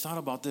fact, I thought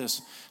about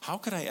this. How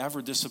could I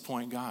ever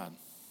disappoint God?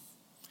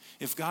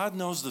 If God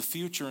knows the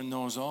future and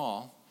knows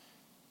all,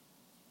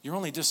 you're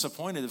only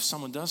disappointed if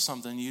someone does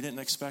something you didn't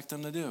expect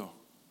them to do.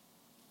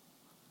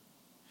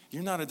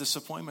 You're not a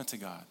disappointment to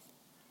God.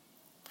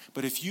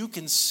 But if you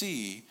can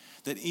see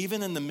that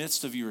even in the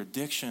midst of your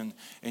addiction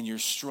and your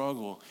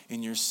struggle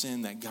and your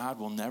sin, that God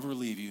will never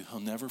leave you, he'll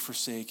never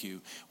forsake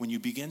you, when you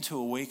begin to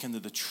awaken to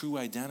the true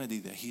identity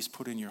that he's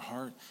put in your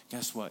heart,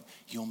 guess what?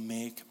 You'll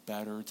make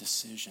better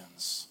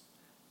decisions.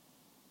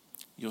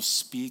 You'll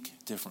speak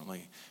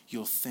differently.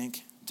 You'll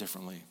think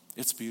differently.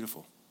 It's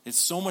beautiful. It's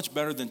so much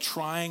better than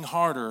trying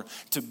harder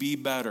to be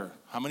better.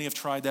 How many have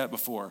tried that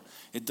before?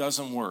 It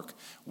doesn't work.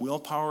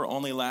 Willpower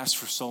only lasts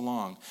for so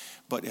long.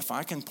 But if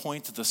I can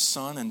point to the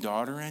son and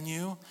daughter in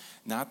you,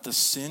 not the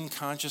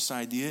sin-conscious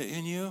idea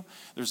in you,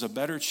 there's a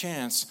better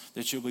chance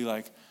that you'll be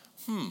like,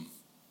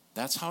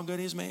 that's how good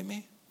he's made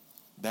me?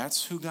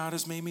 That's who God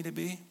has made me to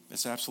be?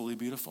 It's absolutely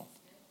beautiful.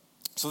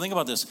 So think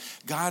about this.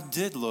 God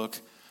did look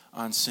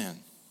on sin.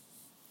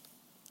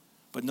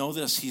 But know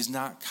this, he's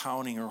not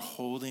counting or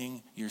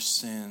holding your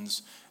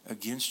sins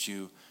against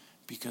you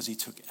because he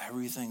took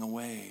everything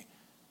away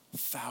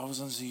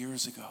thousands of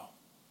years ago.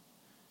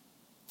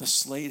 The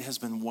slate has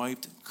been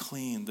wiped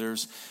clean.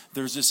 There's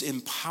this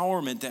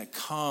empowerment that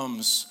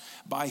comes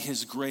by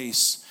his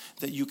grace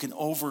that you can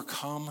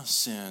overcome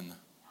sin,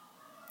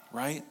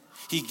 right?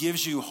 He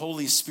gives you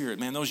Holy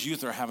Spirit. Man, those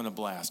youth are having a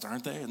blast,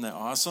 aren't they? Isn't that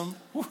awesome?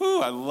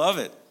 Woohoo, I love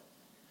it.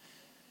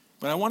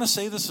 But I want to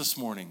say this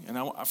morning, and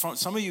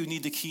some of you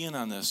need to key in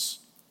on this.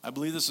 I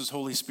believe this is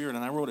Holy Spirit,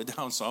 and I wrote it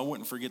down so I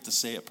wouldn't forget to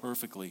say it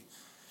perfectly.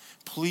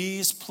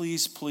 Please,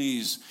 please,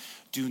 please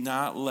do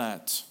not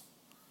let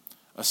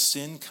a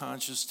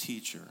sin-conscious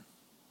teacher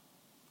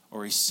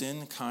or a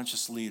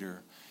sin-conscious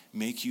leader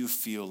make you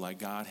feel like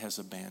God has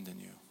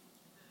abandoned you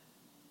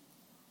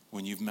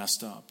when you've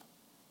messed up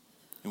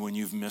and when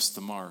you've missed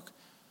the mark.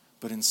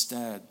 But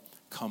instead,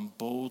 come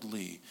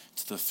boldly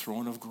to the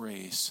throne of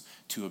grace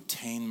to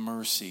obtain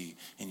mercy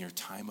in your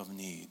time of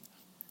need.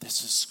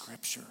 This is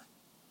Scripture.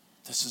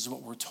 This is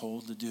what we're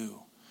told to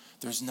do.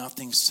 There's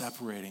nothing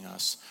separating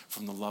us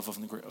from the love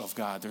of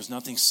God. There's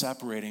nothing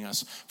separating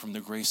us from the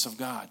grace of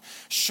God.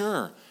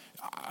 Sure,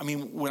 I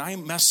mean, when I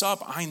mess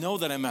up, I know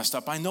that I messed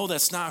up. I know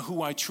that's not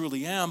who I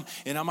truly am.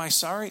 And am I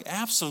sorry?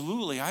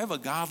 Absolutely. I have a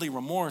godly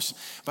remorse,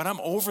 but I'm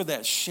over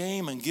that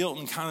shame and guilt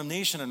and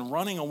condemnation and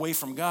running away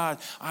from God.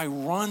 I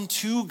run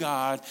to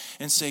God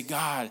and say,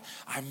 God,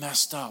 I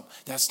messed up.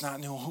 That's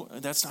not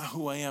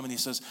who I am. And he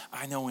says,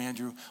 I know,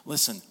 Andrew.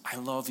 Listen, I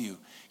love you.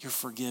 You're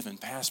forgiven.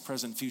 Past,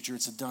 present, future.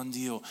 It's a done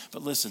deal.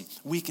 But listen,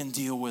 we can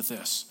deal with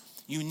this.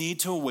 You need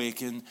to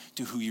awaken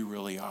to who you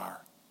really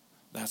are.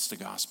 That's the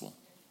gospel.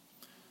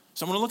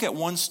 So I'm going to look at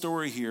one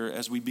story here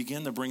as we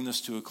begin to bring this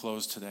to a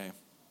close today.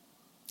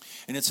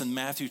 And it's in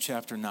Matthew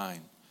chapter 9.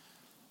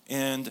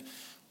 And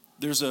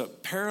there's a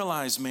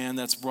paralyzed man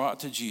that's brought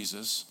to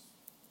Jesus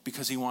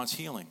because he wants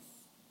healing.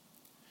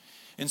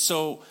 And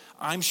so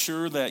I'm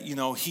sure that,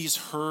 he's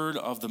heard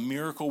of the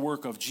miracle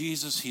work of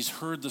Jesus. He's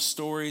heard the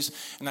stories.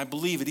 And I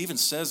believe it even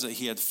says that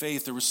he had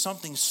faith. There was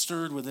something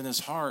stirred within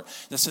his heart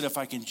that said, if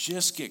I can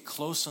just get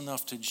close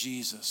enough to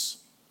Jesus,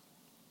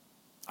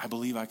 I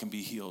believe I can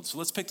be healed. So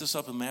let's pick this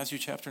up in Matthew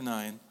chapter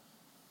 9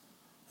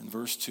 and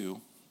verse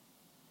 2.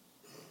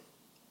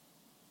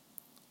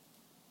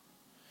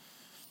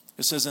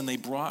 It says, and they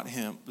brought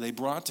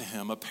to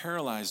him a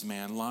paralyzed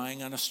man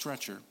lying on a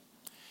stretcher.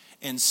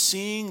 And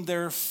seeing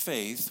their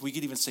faith, we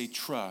could even say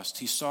trust.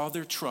 He saw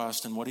their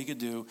trust and what he could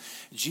do.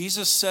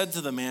 Jesus said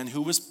to the man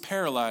who was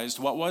paralyzed,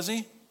 what was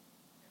he?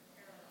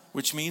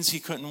 Which means he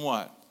couldn't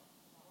what?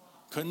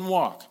 Couldn't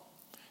walk.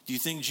 Do you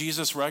think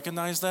Jesus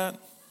recognized that?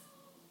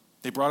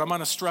 They brought him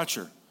on a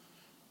stretcher.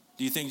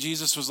 Do you think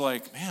Jesus was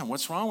like, man,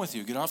 what's wrong with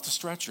you? Get off the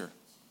stretcher.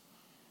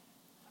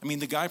 I mean,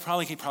 the guy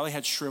probably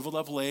had shriveled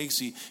up legs.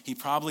 He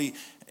probably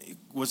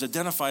was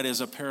identified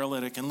as a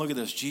paralytic. And look at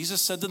this.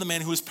 Jesus said to the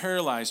man who was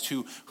paralyzed,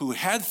 who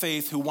had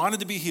faith, who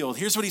wanted to be healed.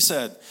 Here's what he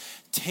said.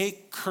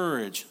 Take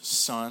courage,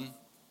 son.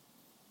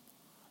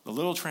 The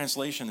little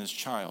translation is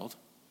child.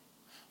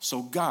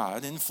 So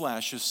God in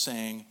flesh is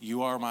saying,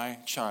 you are my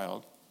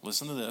child.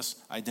 Listen to this.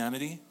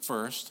 Identity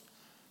first.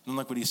 And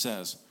look what he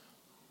says.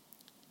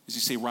 Does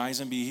he say,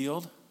 rise and be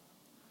healed?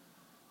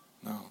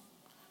 No.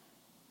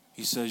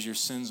 He says, your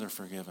sins are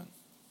forgiven.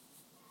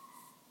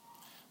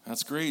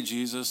 That's great,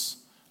 Jesus.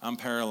 I'm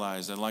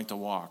paralyzed. I'd like to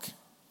walk.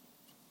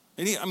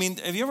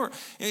 Have you ever,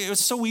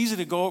 it's so easy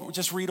to go,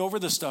 just read over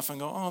this stuff and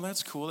go, oh,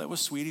 that's cool. That was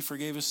sweet. He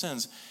forgave his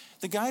sins.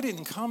 The guy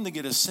didn't come to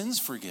get his sins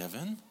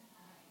forgiven.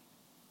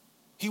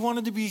 He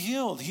wanted to be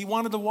healed. He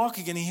wanted to walk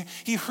again.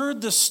 He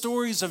heard the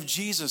stories of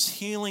Jesus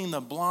healing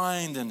the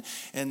blind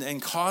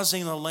and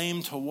causing the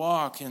lame to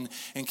walk and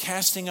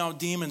casting out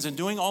demons and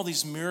doing all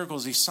these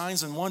miracles, these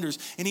signs and wonders,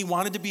 and he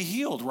wanted to be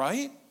healed,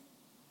 right?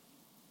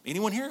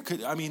 Anyone here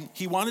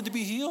he wanted to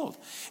be healed.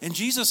 And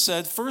Jesus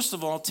said, first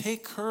of all,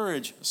 take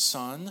courage,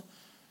 son.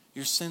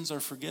 Your sins are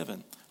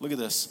forgiven. Look at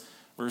this,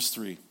 verse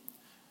 3.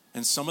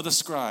 And some of the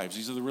scribes,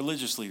 these are the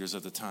religious leaders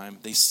at the time,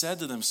 they said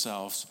to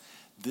themselves,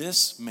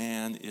 this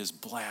man is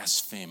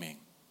blaspheming.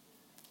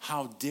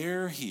 How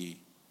dare he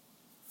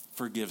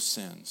forgive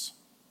sins?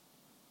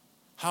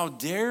 How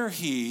dare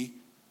he,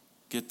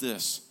 get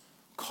this,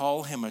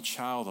 call him a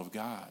child of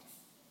God?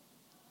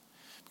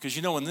 Because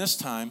in this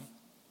time,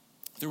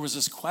 there was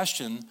this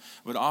question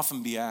would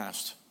often be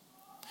asked.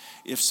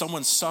 If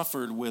someone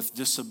suffered with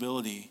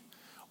disability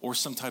or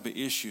some type of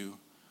issue,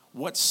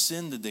 what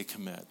sin did they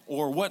commit?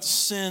 Or what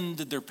sin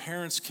did their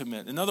parents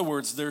commit? In other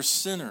words, they're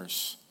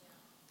sinners.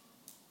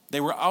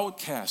 They were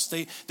outcasts.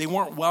 They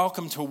weren't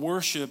welcome to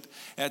worship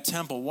at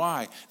temple.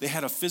 Why? They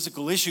had a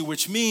physical issue,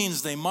 which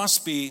means they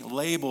must be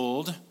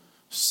labeled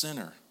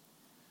sinner.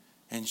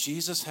 And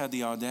Jesus had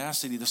the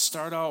audacity to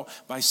start out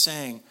by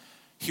saying,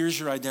 here's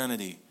your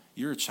identity.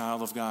 You're a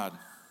child of God.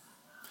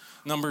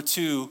 Number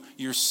 2,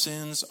 your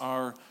sins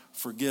are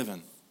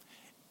forgiven.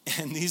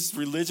 And these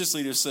religious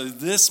leaders said,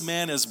 this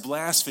man is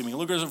blaspheming.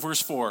 Look at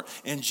verse 4.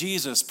 And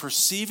Jesus,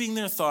 perceiving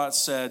their thoughts,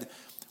 said,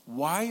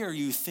 why are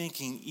you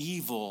thinking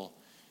evil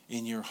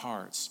in your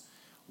hearts?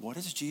 What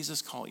does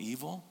Jesus call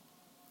evil?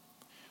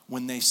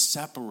 When they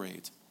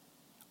separate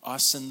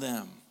us and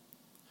them.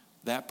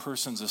 That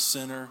person's a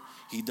sinner.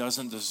 He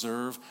doesn't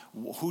deserve.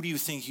 Who do you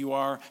think you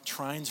are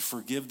trying to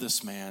forgive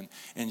this man?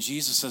 And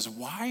Jesus says,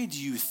 why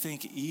do you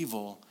think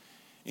evil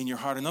in your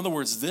heart? In other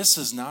words, this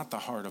is not the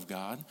heart of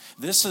God.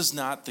 This is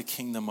not the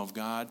kingdom of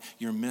God.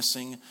 You're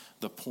missing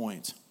the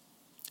point.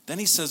 Then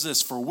he says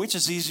this, for which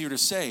is easier to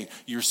say,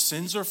 your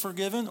sins are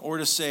forgiven, or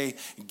to say,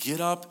 get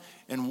up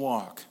and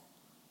walk?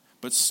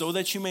 But so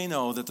that you may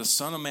know that the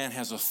Son of Man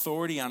has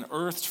authority on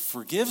earth to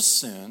forgive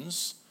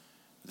sins,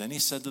 then he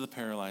said to the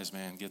paralyzed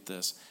man, get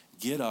this,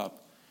 get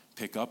up,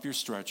 pick up your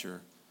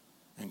stretcher,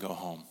 and go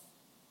home.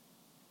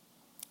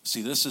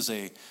 See, this is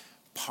a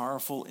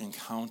powerful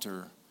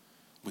encounter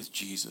with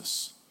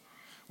Jesus,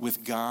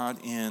 with God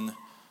in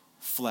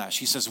flesh.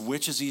 He says,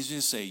 which is easier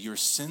to say, your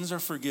sins are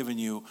forgiven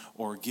you,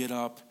 or get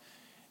up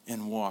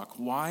and walk?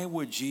 Why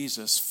would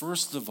Jesus,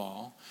 first of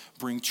all,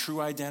 bring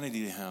true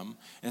identity to him,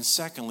 and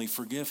secondly,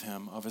 forgive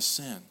him of his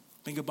sin?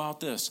 Think about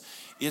this.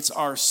 It's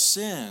our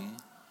sin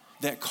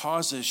that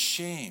causes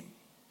shame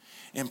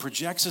and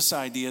projects this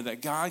idea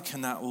that God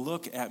cannot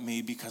look at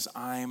me because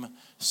I'm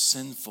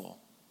sinful.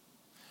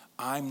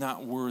 I'm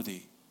not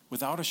worthy.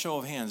 Without a show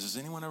of hands, has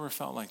anyone ever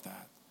felt like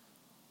that?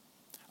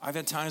 I've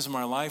had times in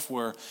my life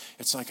where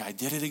it's like, I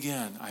did it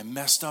again. I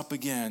messed up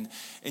again.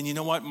 And you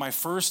know what? My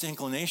first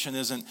inclination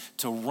isn't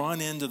to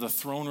run into the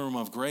throne room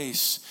of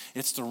grace.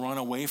 It's to run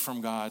away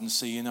from God and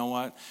say, you know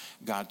what?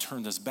 God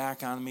turned his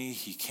back on me.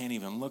 He can't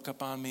even look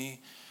up on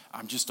me.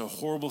 I'm just a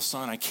horrible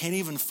son. I can't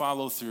even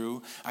follow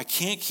through. I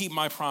can't keep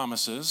my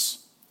promises.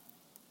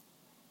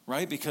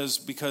 Right?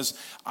 Because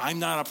I'm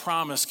not a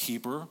promise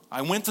keeper.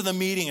 I went to the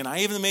meeting and I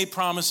even made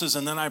promises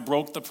and then I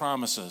broke the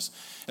promises.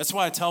 That's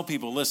why I tell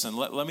people, listen,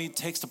 let me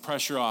take the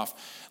pressure off.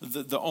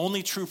 The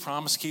only true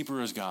promise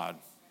keeper is God.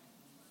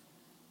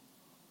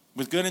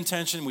 With good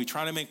intention, we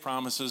try to make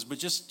promises, but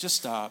just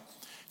stop.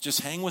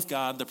 Just hang with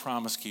God, the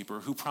promise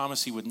keeper, who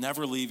promised he would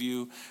never leave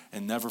you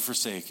and never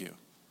forsake you.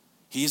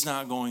 He's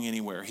not going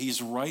anywhere.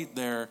 He's right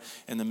there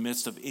in the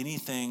midst of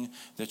anything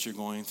that you're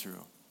going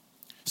through.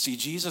 See,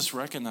 Jesus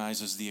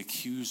recognizes the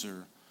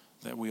accuser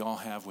that we all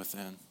have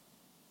within.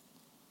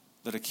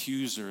 That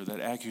accuser,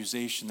 that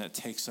accusation that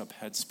takes up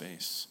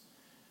headspace.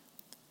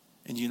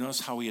 And you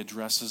notice how he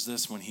addresses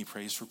this when he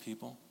prays for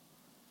people?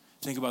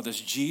 Think about this.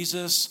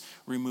 Jesus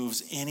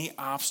removes any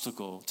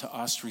obstacle to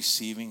us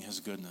receiving his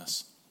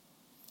goodness.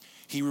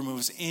 He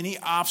removes any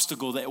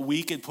obstacle that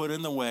we could put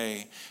in the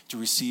way to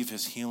receive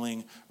his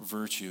healing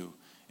virtue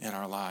in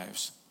our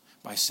lives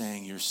by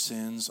saying, your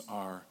sins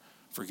are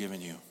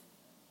forgiven you.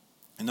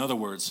 In other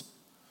words,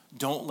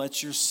 don't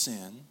let your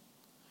sin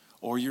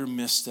or your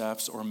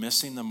missteps or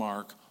missing the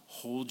mark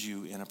hold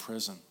you in a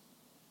prison.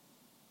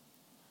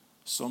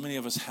 So many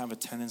of us have a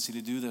tendency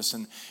to do this.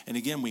 And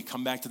again, we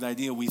come back to the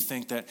idea, we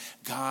think that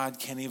God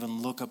can't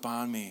even look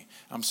upon me.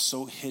 I'm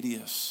so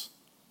hideous.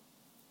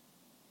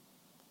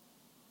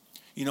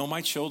 You know,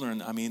 my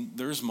children,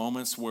 there's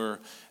moments where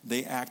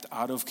they act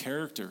out of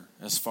character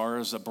as far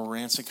as a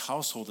Barancic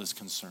household is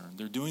concerned.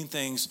 They're doing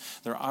things,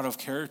 they're out of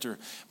character.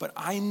 But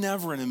I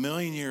never in a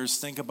million years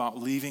think about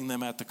leaving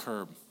them at the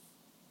curb.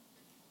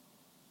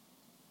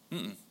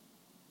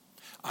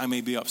 I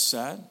may be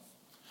upset.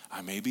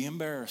 I may be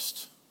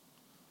embarrassed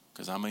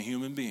because I'm a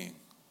human being.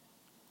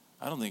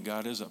 I don't think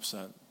God is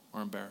upset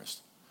or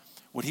embarrassed.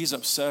 What he's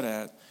upset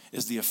at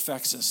is the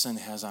effects that sin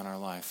has on our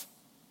life.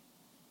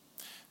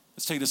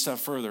 Let's take it a step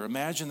further.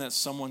 Imagine that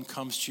someone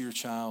comes to your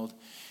child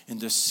and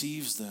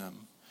deceives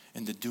them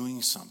into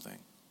doing something.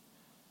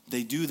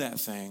 They do that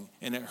thing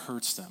and it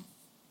hurts them.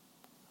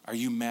 Are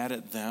you mad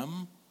at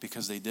them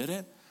because they did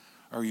it?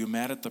 Or are you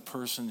mad at the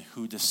person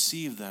who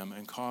deceived them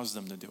and caused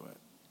them to do it?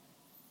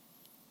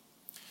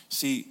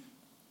 See,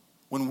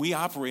 when we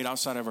operate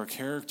outside of our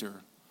character,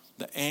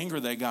 the anger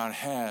that God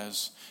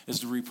has is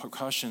the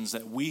repercussions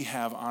that we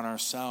have on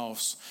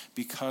ourselves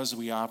because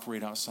we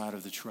operate outside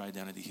of the true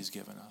identity he's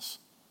given us.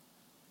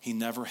 He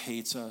never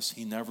hates us.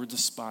 He never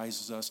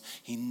despises us.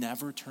 He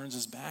never turns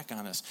his back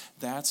on us.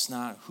 That's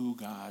not who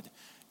God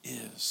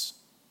is.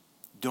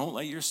 Don't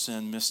let your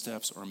sin,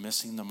 missteps, or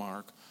missing the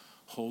mark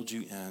hold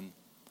you in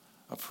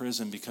a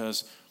prison,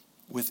 because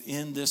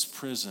within this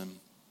prison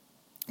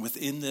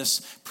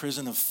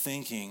of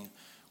thinking,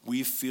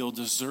 we feel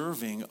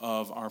deserving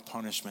of our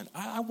punishment.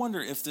 I wonder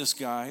if this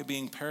guy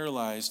being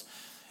paralyzed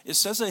it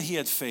says that he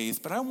had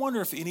faith, but I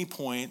wonder if any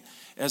point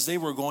as they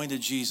were going to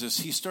Jesus,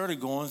 he started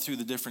going through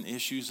the different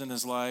issues in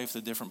his life,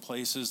 the different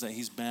places that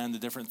he's been, the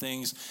different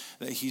things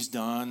that he's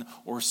done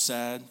or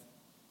said,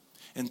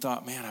 and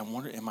thought, man, I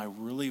wonder, am I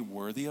really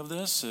worthy of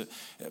this?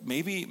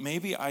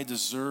 Maybe I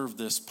deserve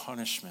this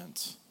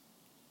punishment.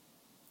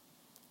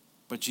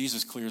 But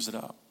Jesus clears it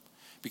up.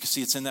 Because,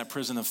 see, it's in that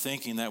prison of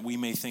thinking that we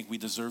may think we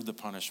deserve the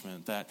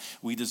punishment, that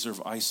we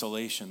deserve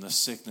isolation, the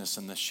sickness,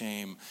 and the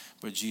shame.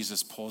 But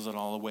Jesus pulls it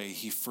all away.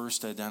 He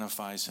first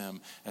identifies him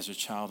as a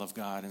child of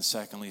God, and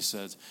secondly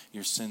says,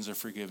 your sins are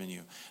forgiven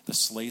you. The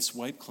slate's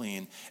wiped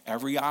clean.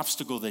 Every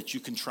obstacle that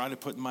you can try to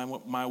put in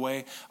my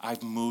way,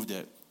 I've moved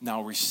it.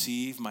 Now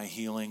receive my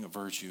healing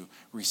virtue.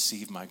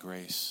 Receive my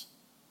grace.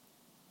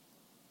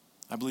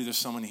 I believe there's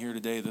someone here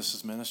today this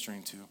is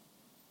ministering to.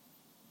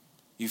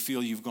 You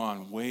feel you've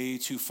gone way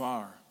too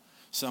far.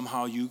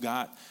 Somehow you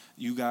got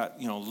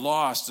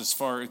lost as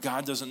far as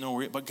God doesn't know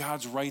where, but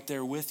God's right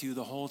there with you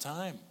the whole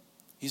time.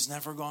 He's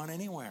never gone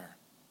anywhere.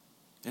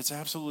 It's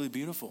absolutely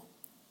beautiful.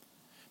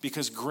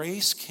 Because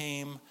grace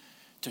came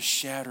to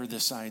shatter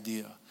this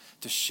idea,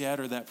 to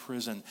shatter that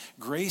prison.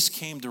 Grace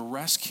came to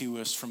rescue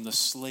us from the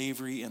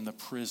slavery and the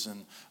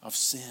prison of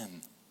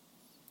sin.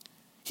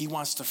 He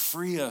wants to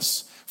free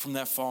us from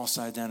that false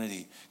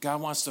identity. God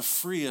wants to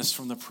free us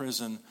from the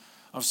prison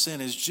of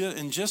sin.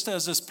 And just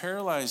as this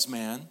paralyzed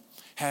man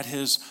had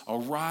his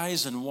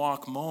arise and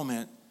walk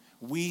moment,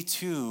 we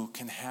too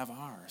can have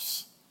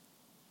ours.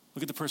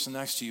 Look at the person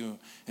next to you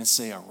and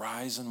say,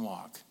 arise and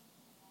walk.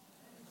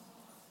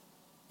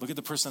 Look at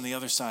the person on the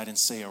other side and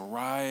say,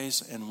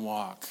 arise and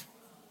walk.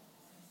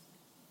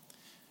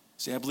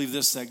 See, I believe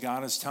this, that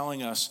God is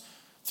telling us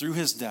through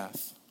his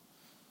death,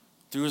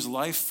 through his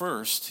life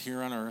first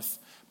here on earth,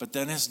 but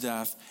then his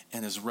death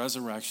and his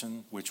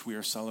resurrection, which we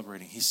are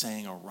celebrating. He's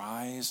saying,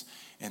 arise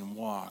and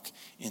walk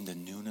in the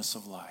newness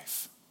of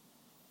life.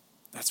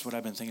 That's what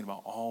I've been thinking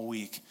about all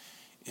week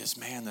is,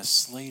 man, the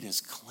slate is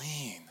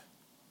clean.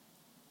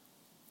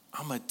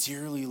 I'm a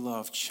dearly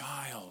loved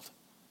child.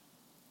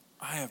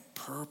 I have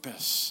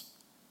purpose.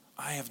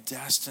 I have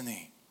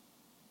destiny.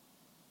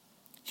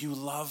 You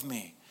love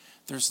me.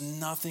 There's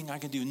nothing I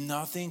can do.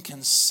 Nothing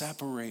can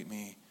separate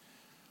me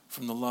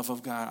from the love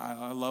of God.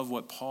 I love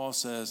what Paul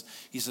says.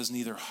 He says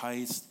neither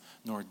height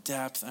nor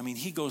depth. I mean,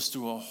 he goes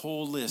through a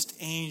whole list.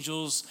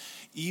 Angels,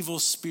 evil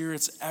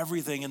spirits,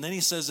 everything. And then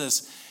he says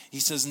this. He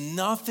says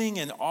nothing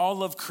in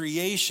all of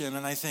creation.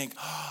 And I think,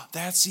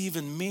 that's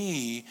even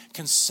me,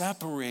 can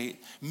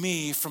separate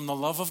me from the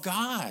love of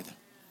God.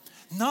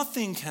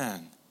 Nothing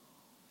can.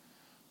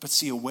 But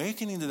see,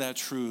 awakening to that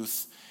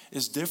truth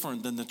is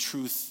different than the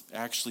truth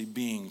actually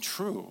being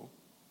true.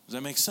 Does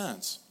that make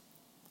sense?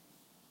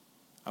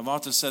 I've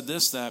often said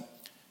this, that,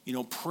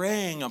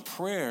 praying a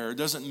prayer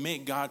doesn't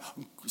make God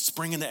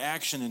spring into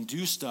action and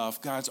do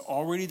stuff. God's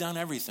already done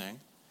everything.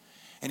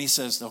 And he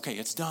says, okay,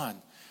 it's done.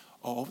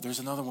 Oh, there's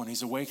another one.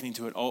 He's awakening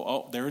to it.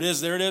 Oh, there it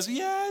is.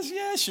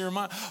 Yes, you're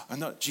mine.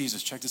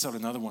 Jesus, check this out,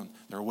 another one.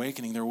 They're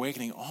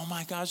awakening. Oh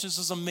my gosh, this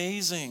is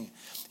amazing.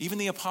 Even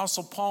the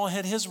Apostle Paul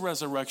had his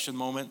resurrection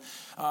moment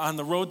on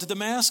the road to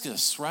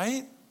Damascus,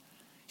 right?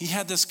 He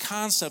had this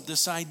concept,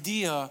 this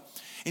idea,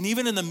 and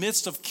even in the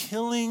midst of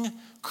killing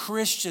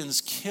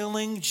Christians,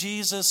 killing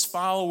Jesus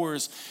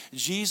followers,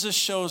 Jesus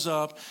shows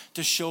up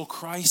to show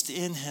Christ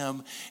in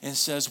him and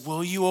says,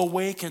 will you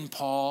awaken,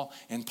 Paul?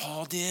 And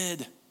Paul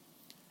did.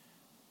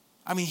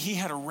 I mean, he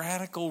had a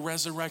radical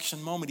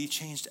resurrection moment. He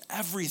changed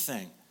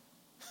everything.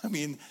 I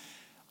mean,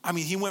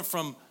 he went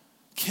from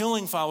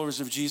killing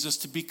followers of Jesus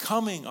to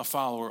becoming a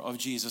follower of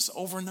Jesus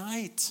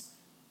overnight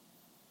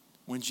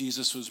when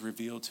Jesus was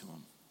revealed to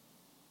him.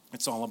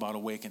 It's all about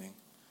awakening.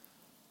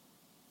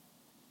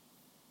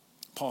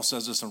 Paul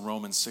says this in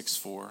Romans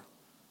 6:4,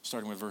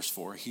 starting with verse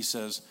 4. He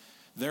says,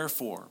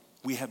 therefore,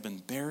 we have been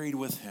buried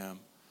with him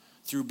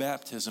through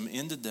baptism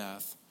into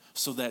death,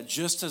 so that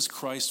just as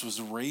Christ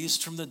was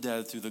raised from the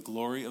dead through the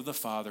glory of the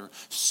Father,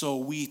 so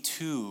we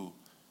too,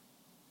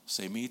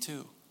 say me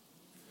too,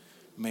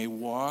 may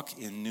walk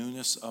in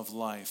newness of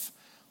life.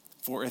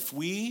 For if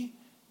we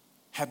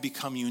have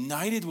become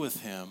united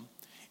with him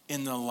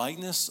in the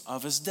likeness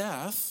of his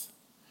death,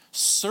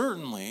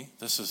 certainly,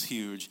 this is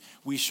huge,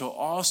 we shall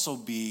also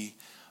be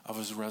of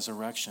his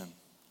resurrection.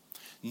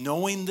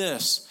 Knowing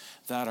this,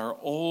 that our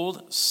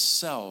old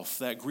self,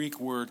 that Greek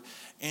word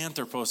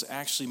anthropos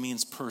actually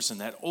means person.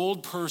 That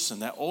old person,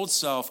 that old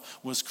self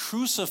was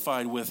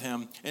crucified with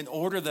him in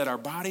order that our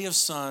body of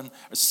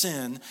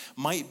sin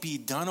might be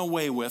done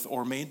away with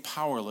or made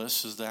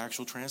powerless, is the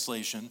actual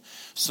translation,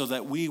 so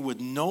that we would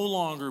no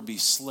longer be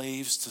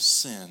slaves to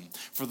sin.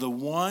 For the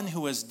one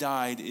who has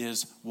died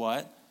is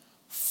what?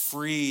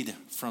 Freed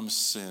from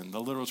sin.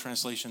 The literal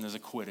translation is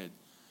acquitted.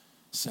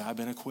 Say, I've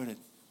been acquitted.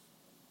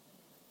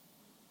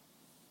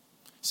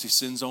 See,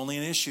 sin's only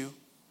an issue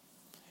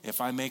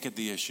if I make it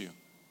the issue.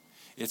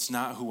 It's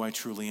not who I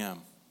truly am.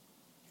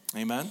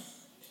 Amen?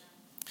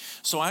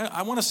 So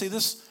I want to say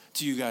this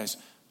to you guys.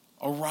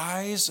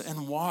 Arise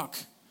and walk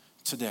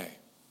today.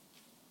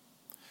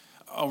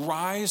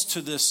 Arise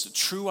to this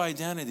true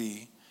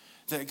identity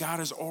that God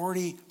has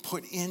already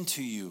put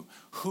into you,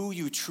 who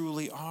you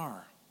truly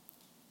are.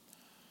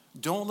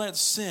 Don't let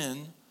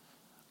sin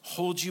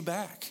hold you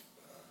back.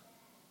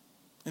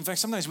 In fact,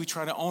 sometimes we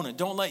try to own it.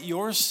 Don't let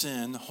your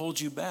sin hold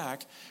you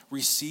back.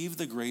 Receive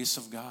the grace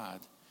of God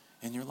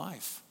in your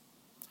life.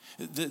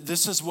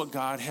 This is what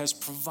God has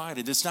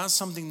provided. It's not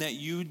something that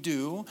you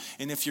do,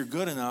 and if you're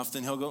good enough,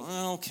 then he'll go,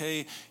 oh,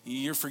 okay,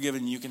 you're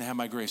forgiven, you can have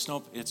my grace.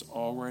 Nope, it's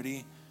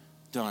already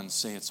done.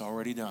 Say, it's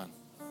already done.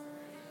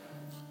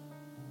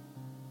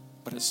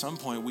 But at some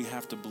point, we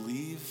have to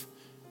believe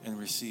and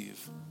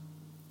receive.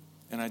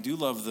 And I do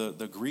love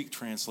the Greek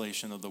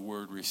translation of the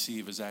word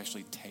receive is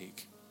actually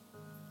take.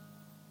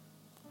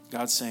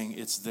 God's saying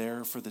it's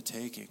there for the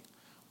taking.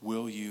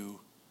 Will you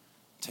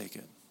take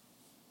it?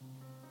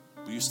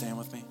 Will you stand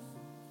with me?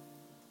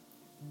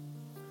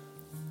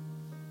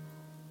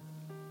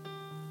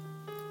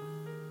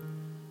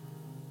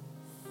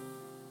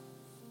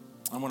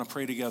 I want to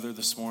pray together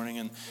this morning,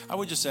 and I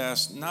would just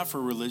ask, not for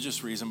a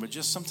religious reason, but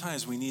just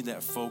sometimes we need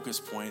that focus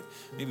point.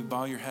 Maybe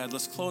bow your head.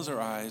 Let's close our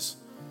eyes.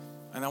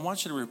 And I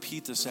want you to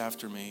repeat this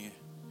after me.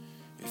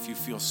 If you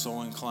feel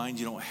so inclined,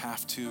 you don't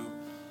have to.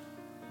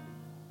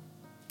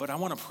 But I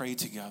want to pray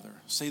together.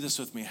 Say this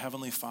with me.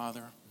 Heavenly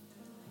Father,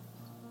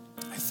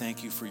 I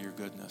thank you for your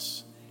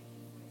goodness.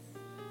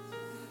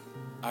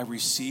 I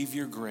receive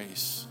your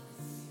grace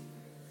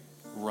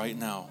right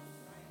now.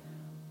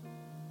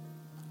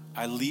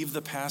 I leave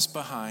the past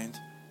behind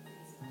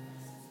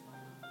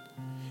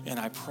and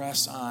I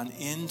press on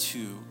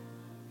into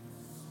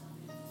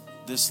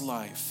this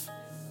life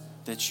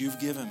that you've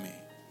given me,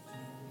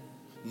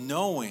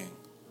 knowing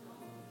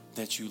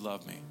that you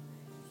love me.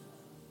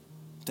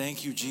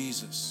 Thank you,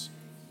 Jesus,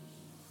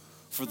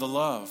 for the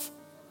love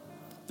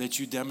that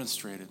you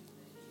demonstrated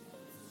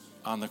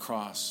on the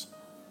cross.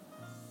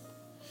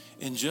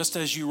 And just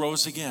as you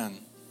rose again,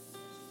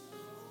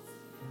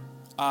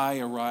 I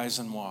arise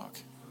and walk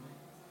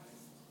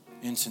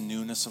into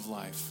newness of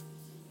life.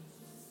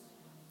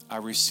 I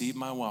receive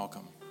my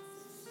welcome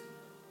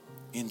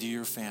into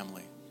your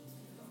family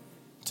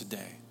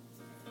today.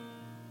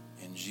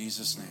 In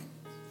Jesus' name.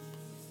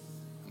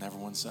 And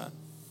everyone said,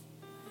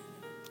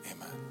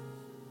 amen.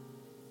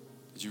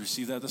 Did you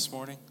receive that this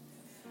morning?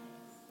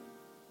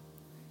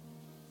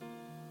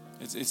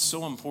 It's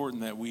so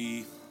important that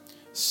we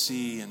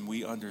see and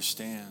we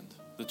understand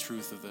the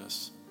truth of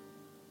this.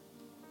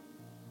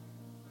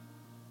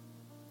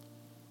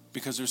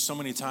 Because there's so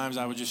many times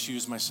I would just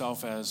use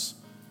myself as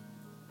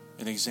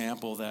an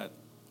example that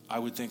I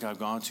would think I've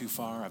gone too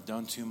far, I've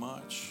done too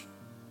much.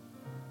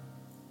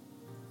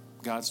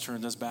 God's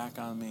turned his back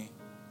on me.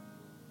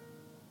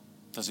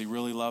 Does he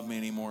really love me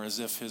anymore? As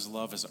if his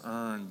love is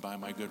earned by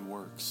my good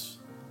works.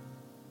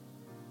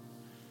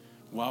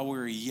 While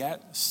we're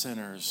yet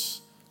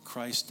sinners,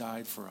 Christ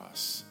died for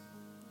us.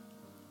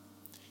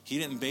 He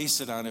didn't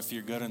base it on if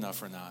you're good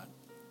enough or not.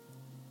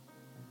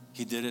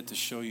 He did it to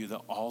show you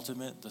the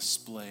ultimate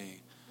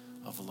display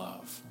of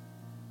love.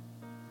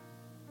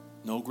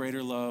 No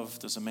greater love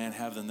does a man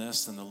have than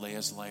this, than to lay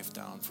his life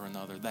down for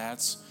another.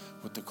 That's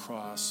what the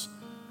cross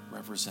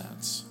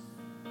represents.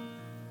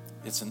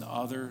 It's an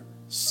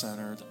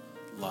other-centered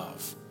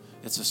love.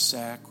 It's a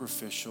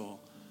sacrificial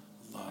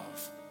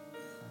love.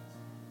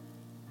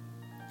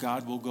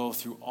 God will go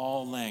through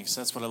all lengths.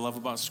 That's what I love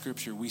about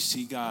Scripture. We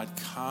see God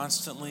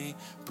constantly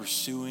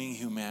pursuing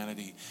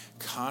humanity,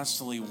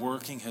 constantly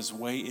working his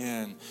way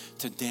in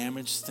to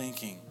damaged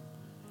thinking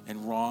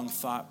and wrong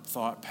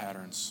thought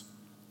patterns,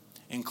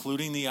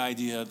 including the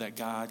idea that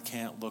God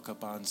can't look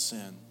upon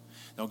sin.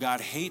 Now, God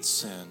hates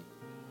sin,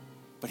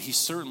 but he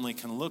certainly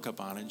can look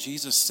upon it.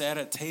 Jesus sat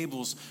at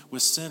tables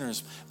with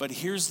sinners. But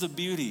here's the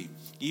beauty.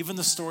 Even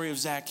the story of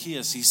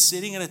Zacchaeus, he's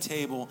sitting at a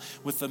table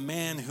with the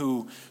man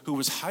who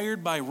was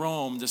hired by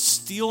Rome to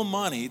steal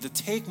money, to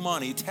take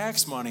money,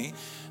 tax money.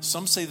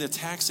 Some say the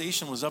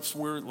taxation was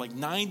upward like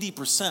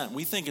 90%.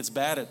 We think it's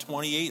bad at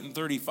 28 and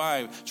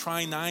 35.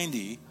 Try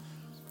 90.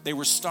 They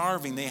were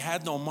starving. They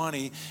had no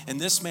money. And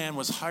this man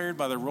was hired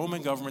by the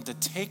Roman government to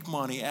take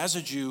money as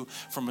a Jew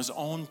from his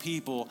own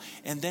people.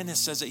 And then it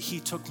says that he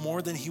took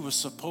more than he was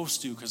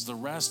supposed to because the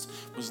rest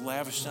was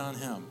lavished on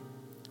him.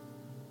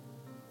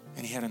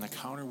 And he had an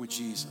encounter with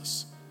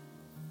Jesus.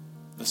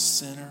 The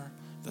sinner,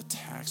 the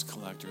tax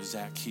collector,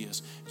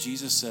 Zacchaeus.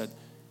 Jesus said,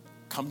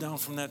 come down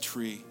from that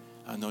tree.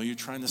 I know you're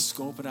trying to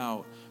scope it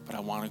out, but I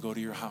want to go to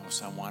your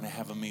house. I want to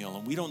have a meal.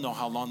 And we don't know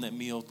how long that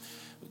meal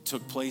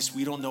took place.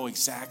 We don't know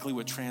exactly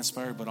what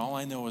transpired, but all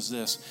I know is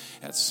this.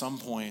 At some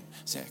point,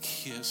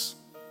 Zacchaeus,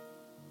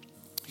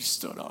 he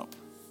stood up.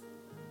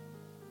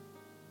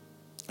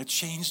 A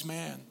changed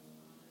man.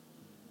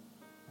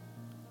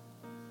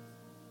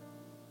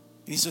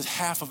 And he says,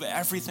 half of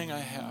everything I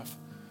have,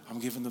 I'm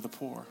giving to the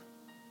poor.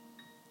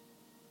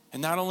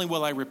 And not only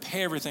will I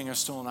repay everything I've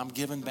stolen, I'm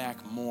giving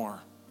back more.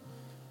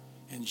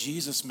 And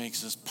Jesus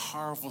makes this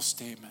powerful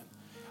statement.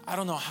 I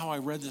don't know how I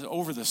read this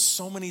over this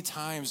so many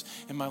times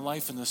in my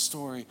life in this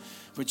story,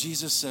 but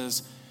Jesus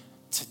says,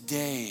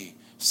 today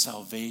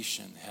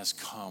salvation has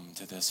come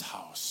to this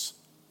house.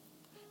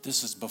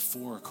 This is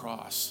before a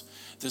cross.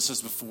 This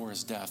is before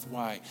his death.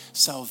 Why?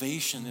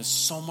 Salvation is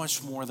so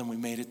much more than we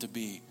made it to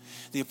be.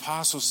 The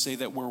apostles say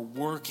that we're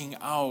working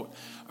out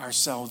our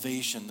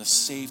salvation, the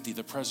safety,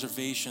 the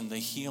preservation, the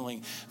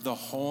healing, the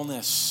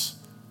wholeness.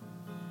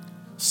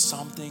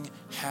 Something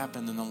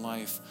happened in the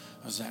life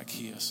of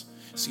Zacchaeus.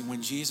 See,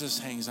 when Jesus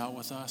hangs out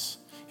with us,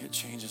 it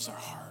changes our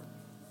heart.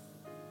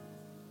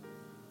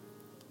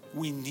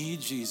 We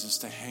need Jesus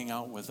to hang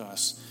out with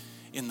us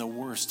in the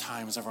worst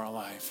times of our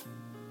life,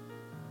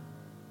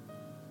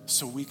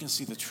 so we can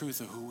see the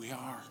truth of who we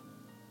are,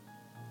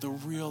 the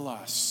real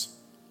us.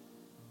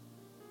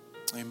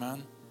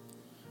 Amen.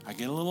 I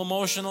get a little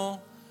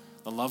emotional.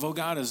 The love of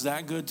God is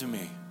that good to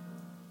me.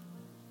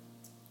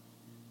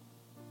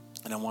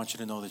 And I want you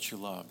to know that you're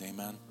loved.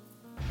 Amen.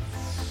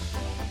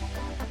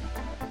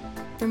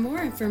 For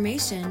more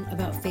information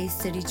about Faith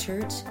City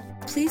Church,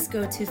 please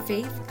go to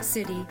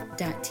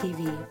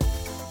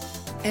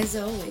faithcity.tv. As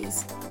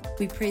always,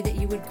 we pray that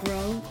you would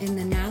grow in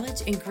the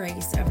knowledge and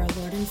grace of our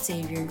Lord and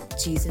Savior,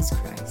 Jesus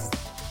Christ.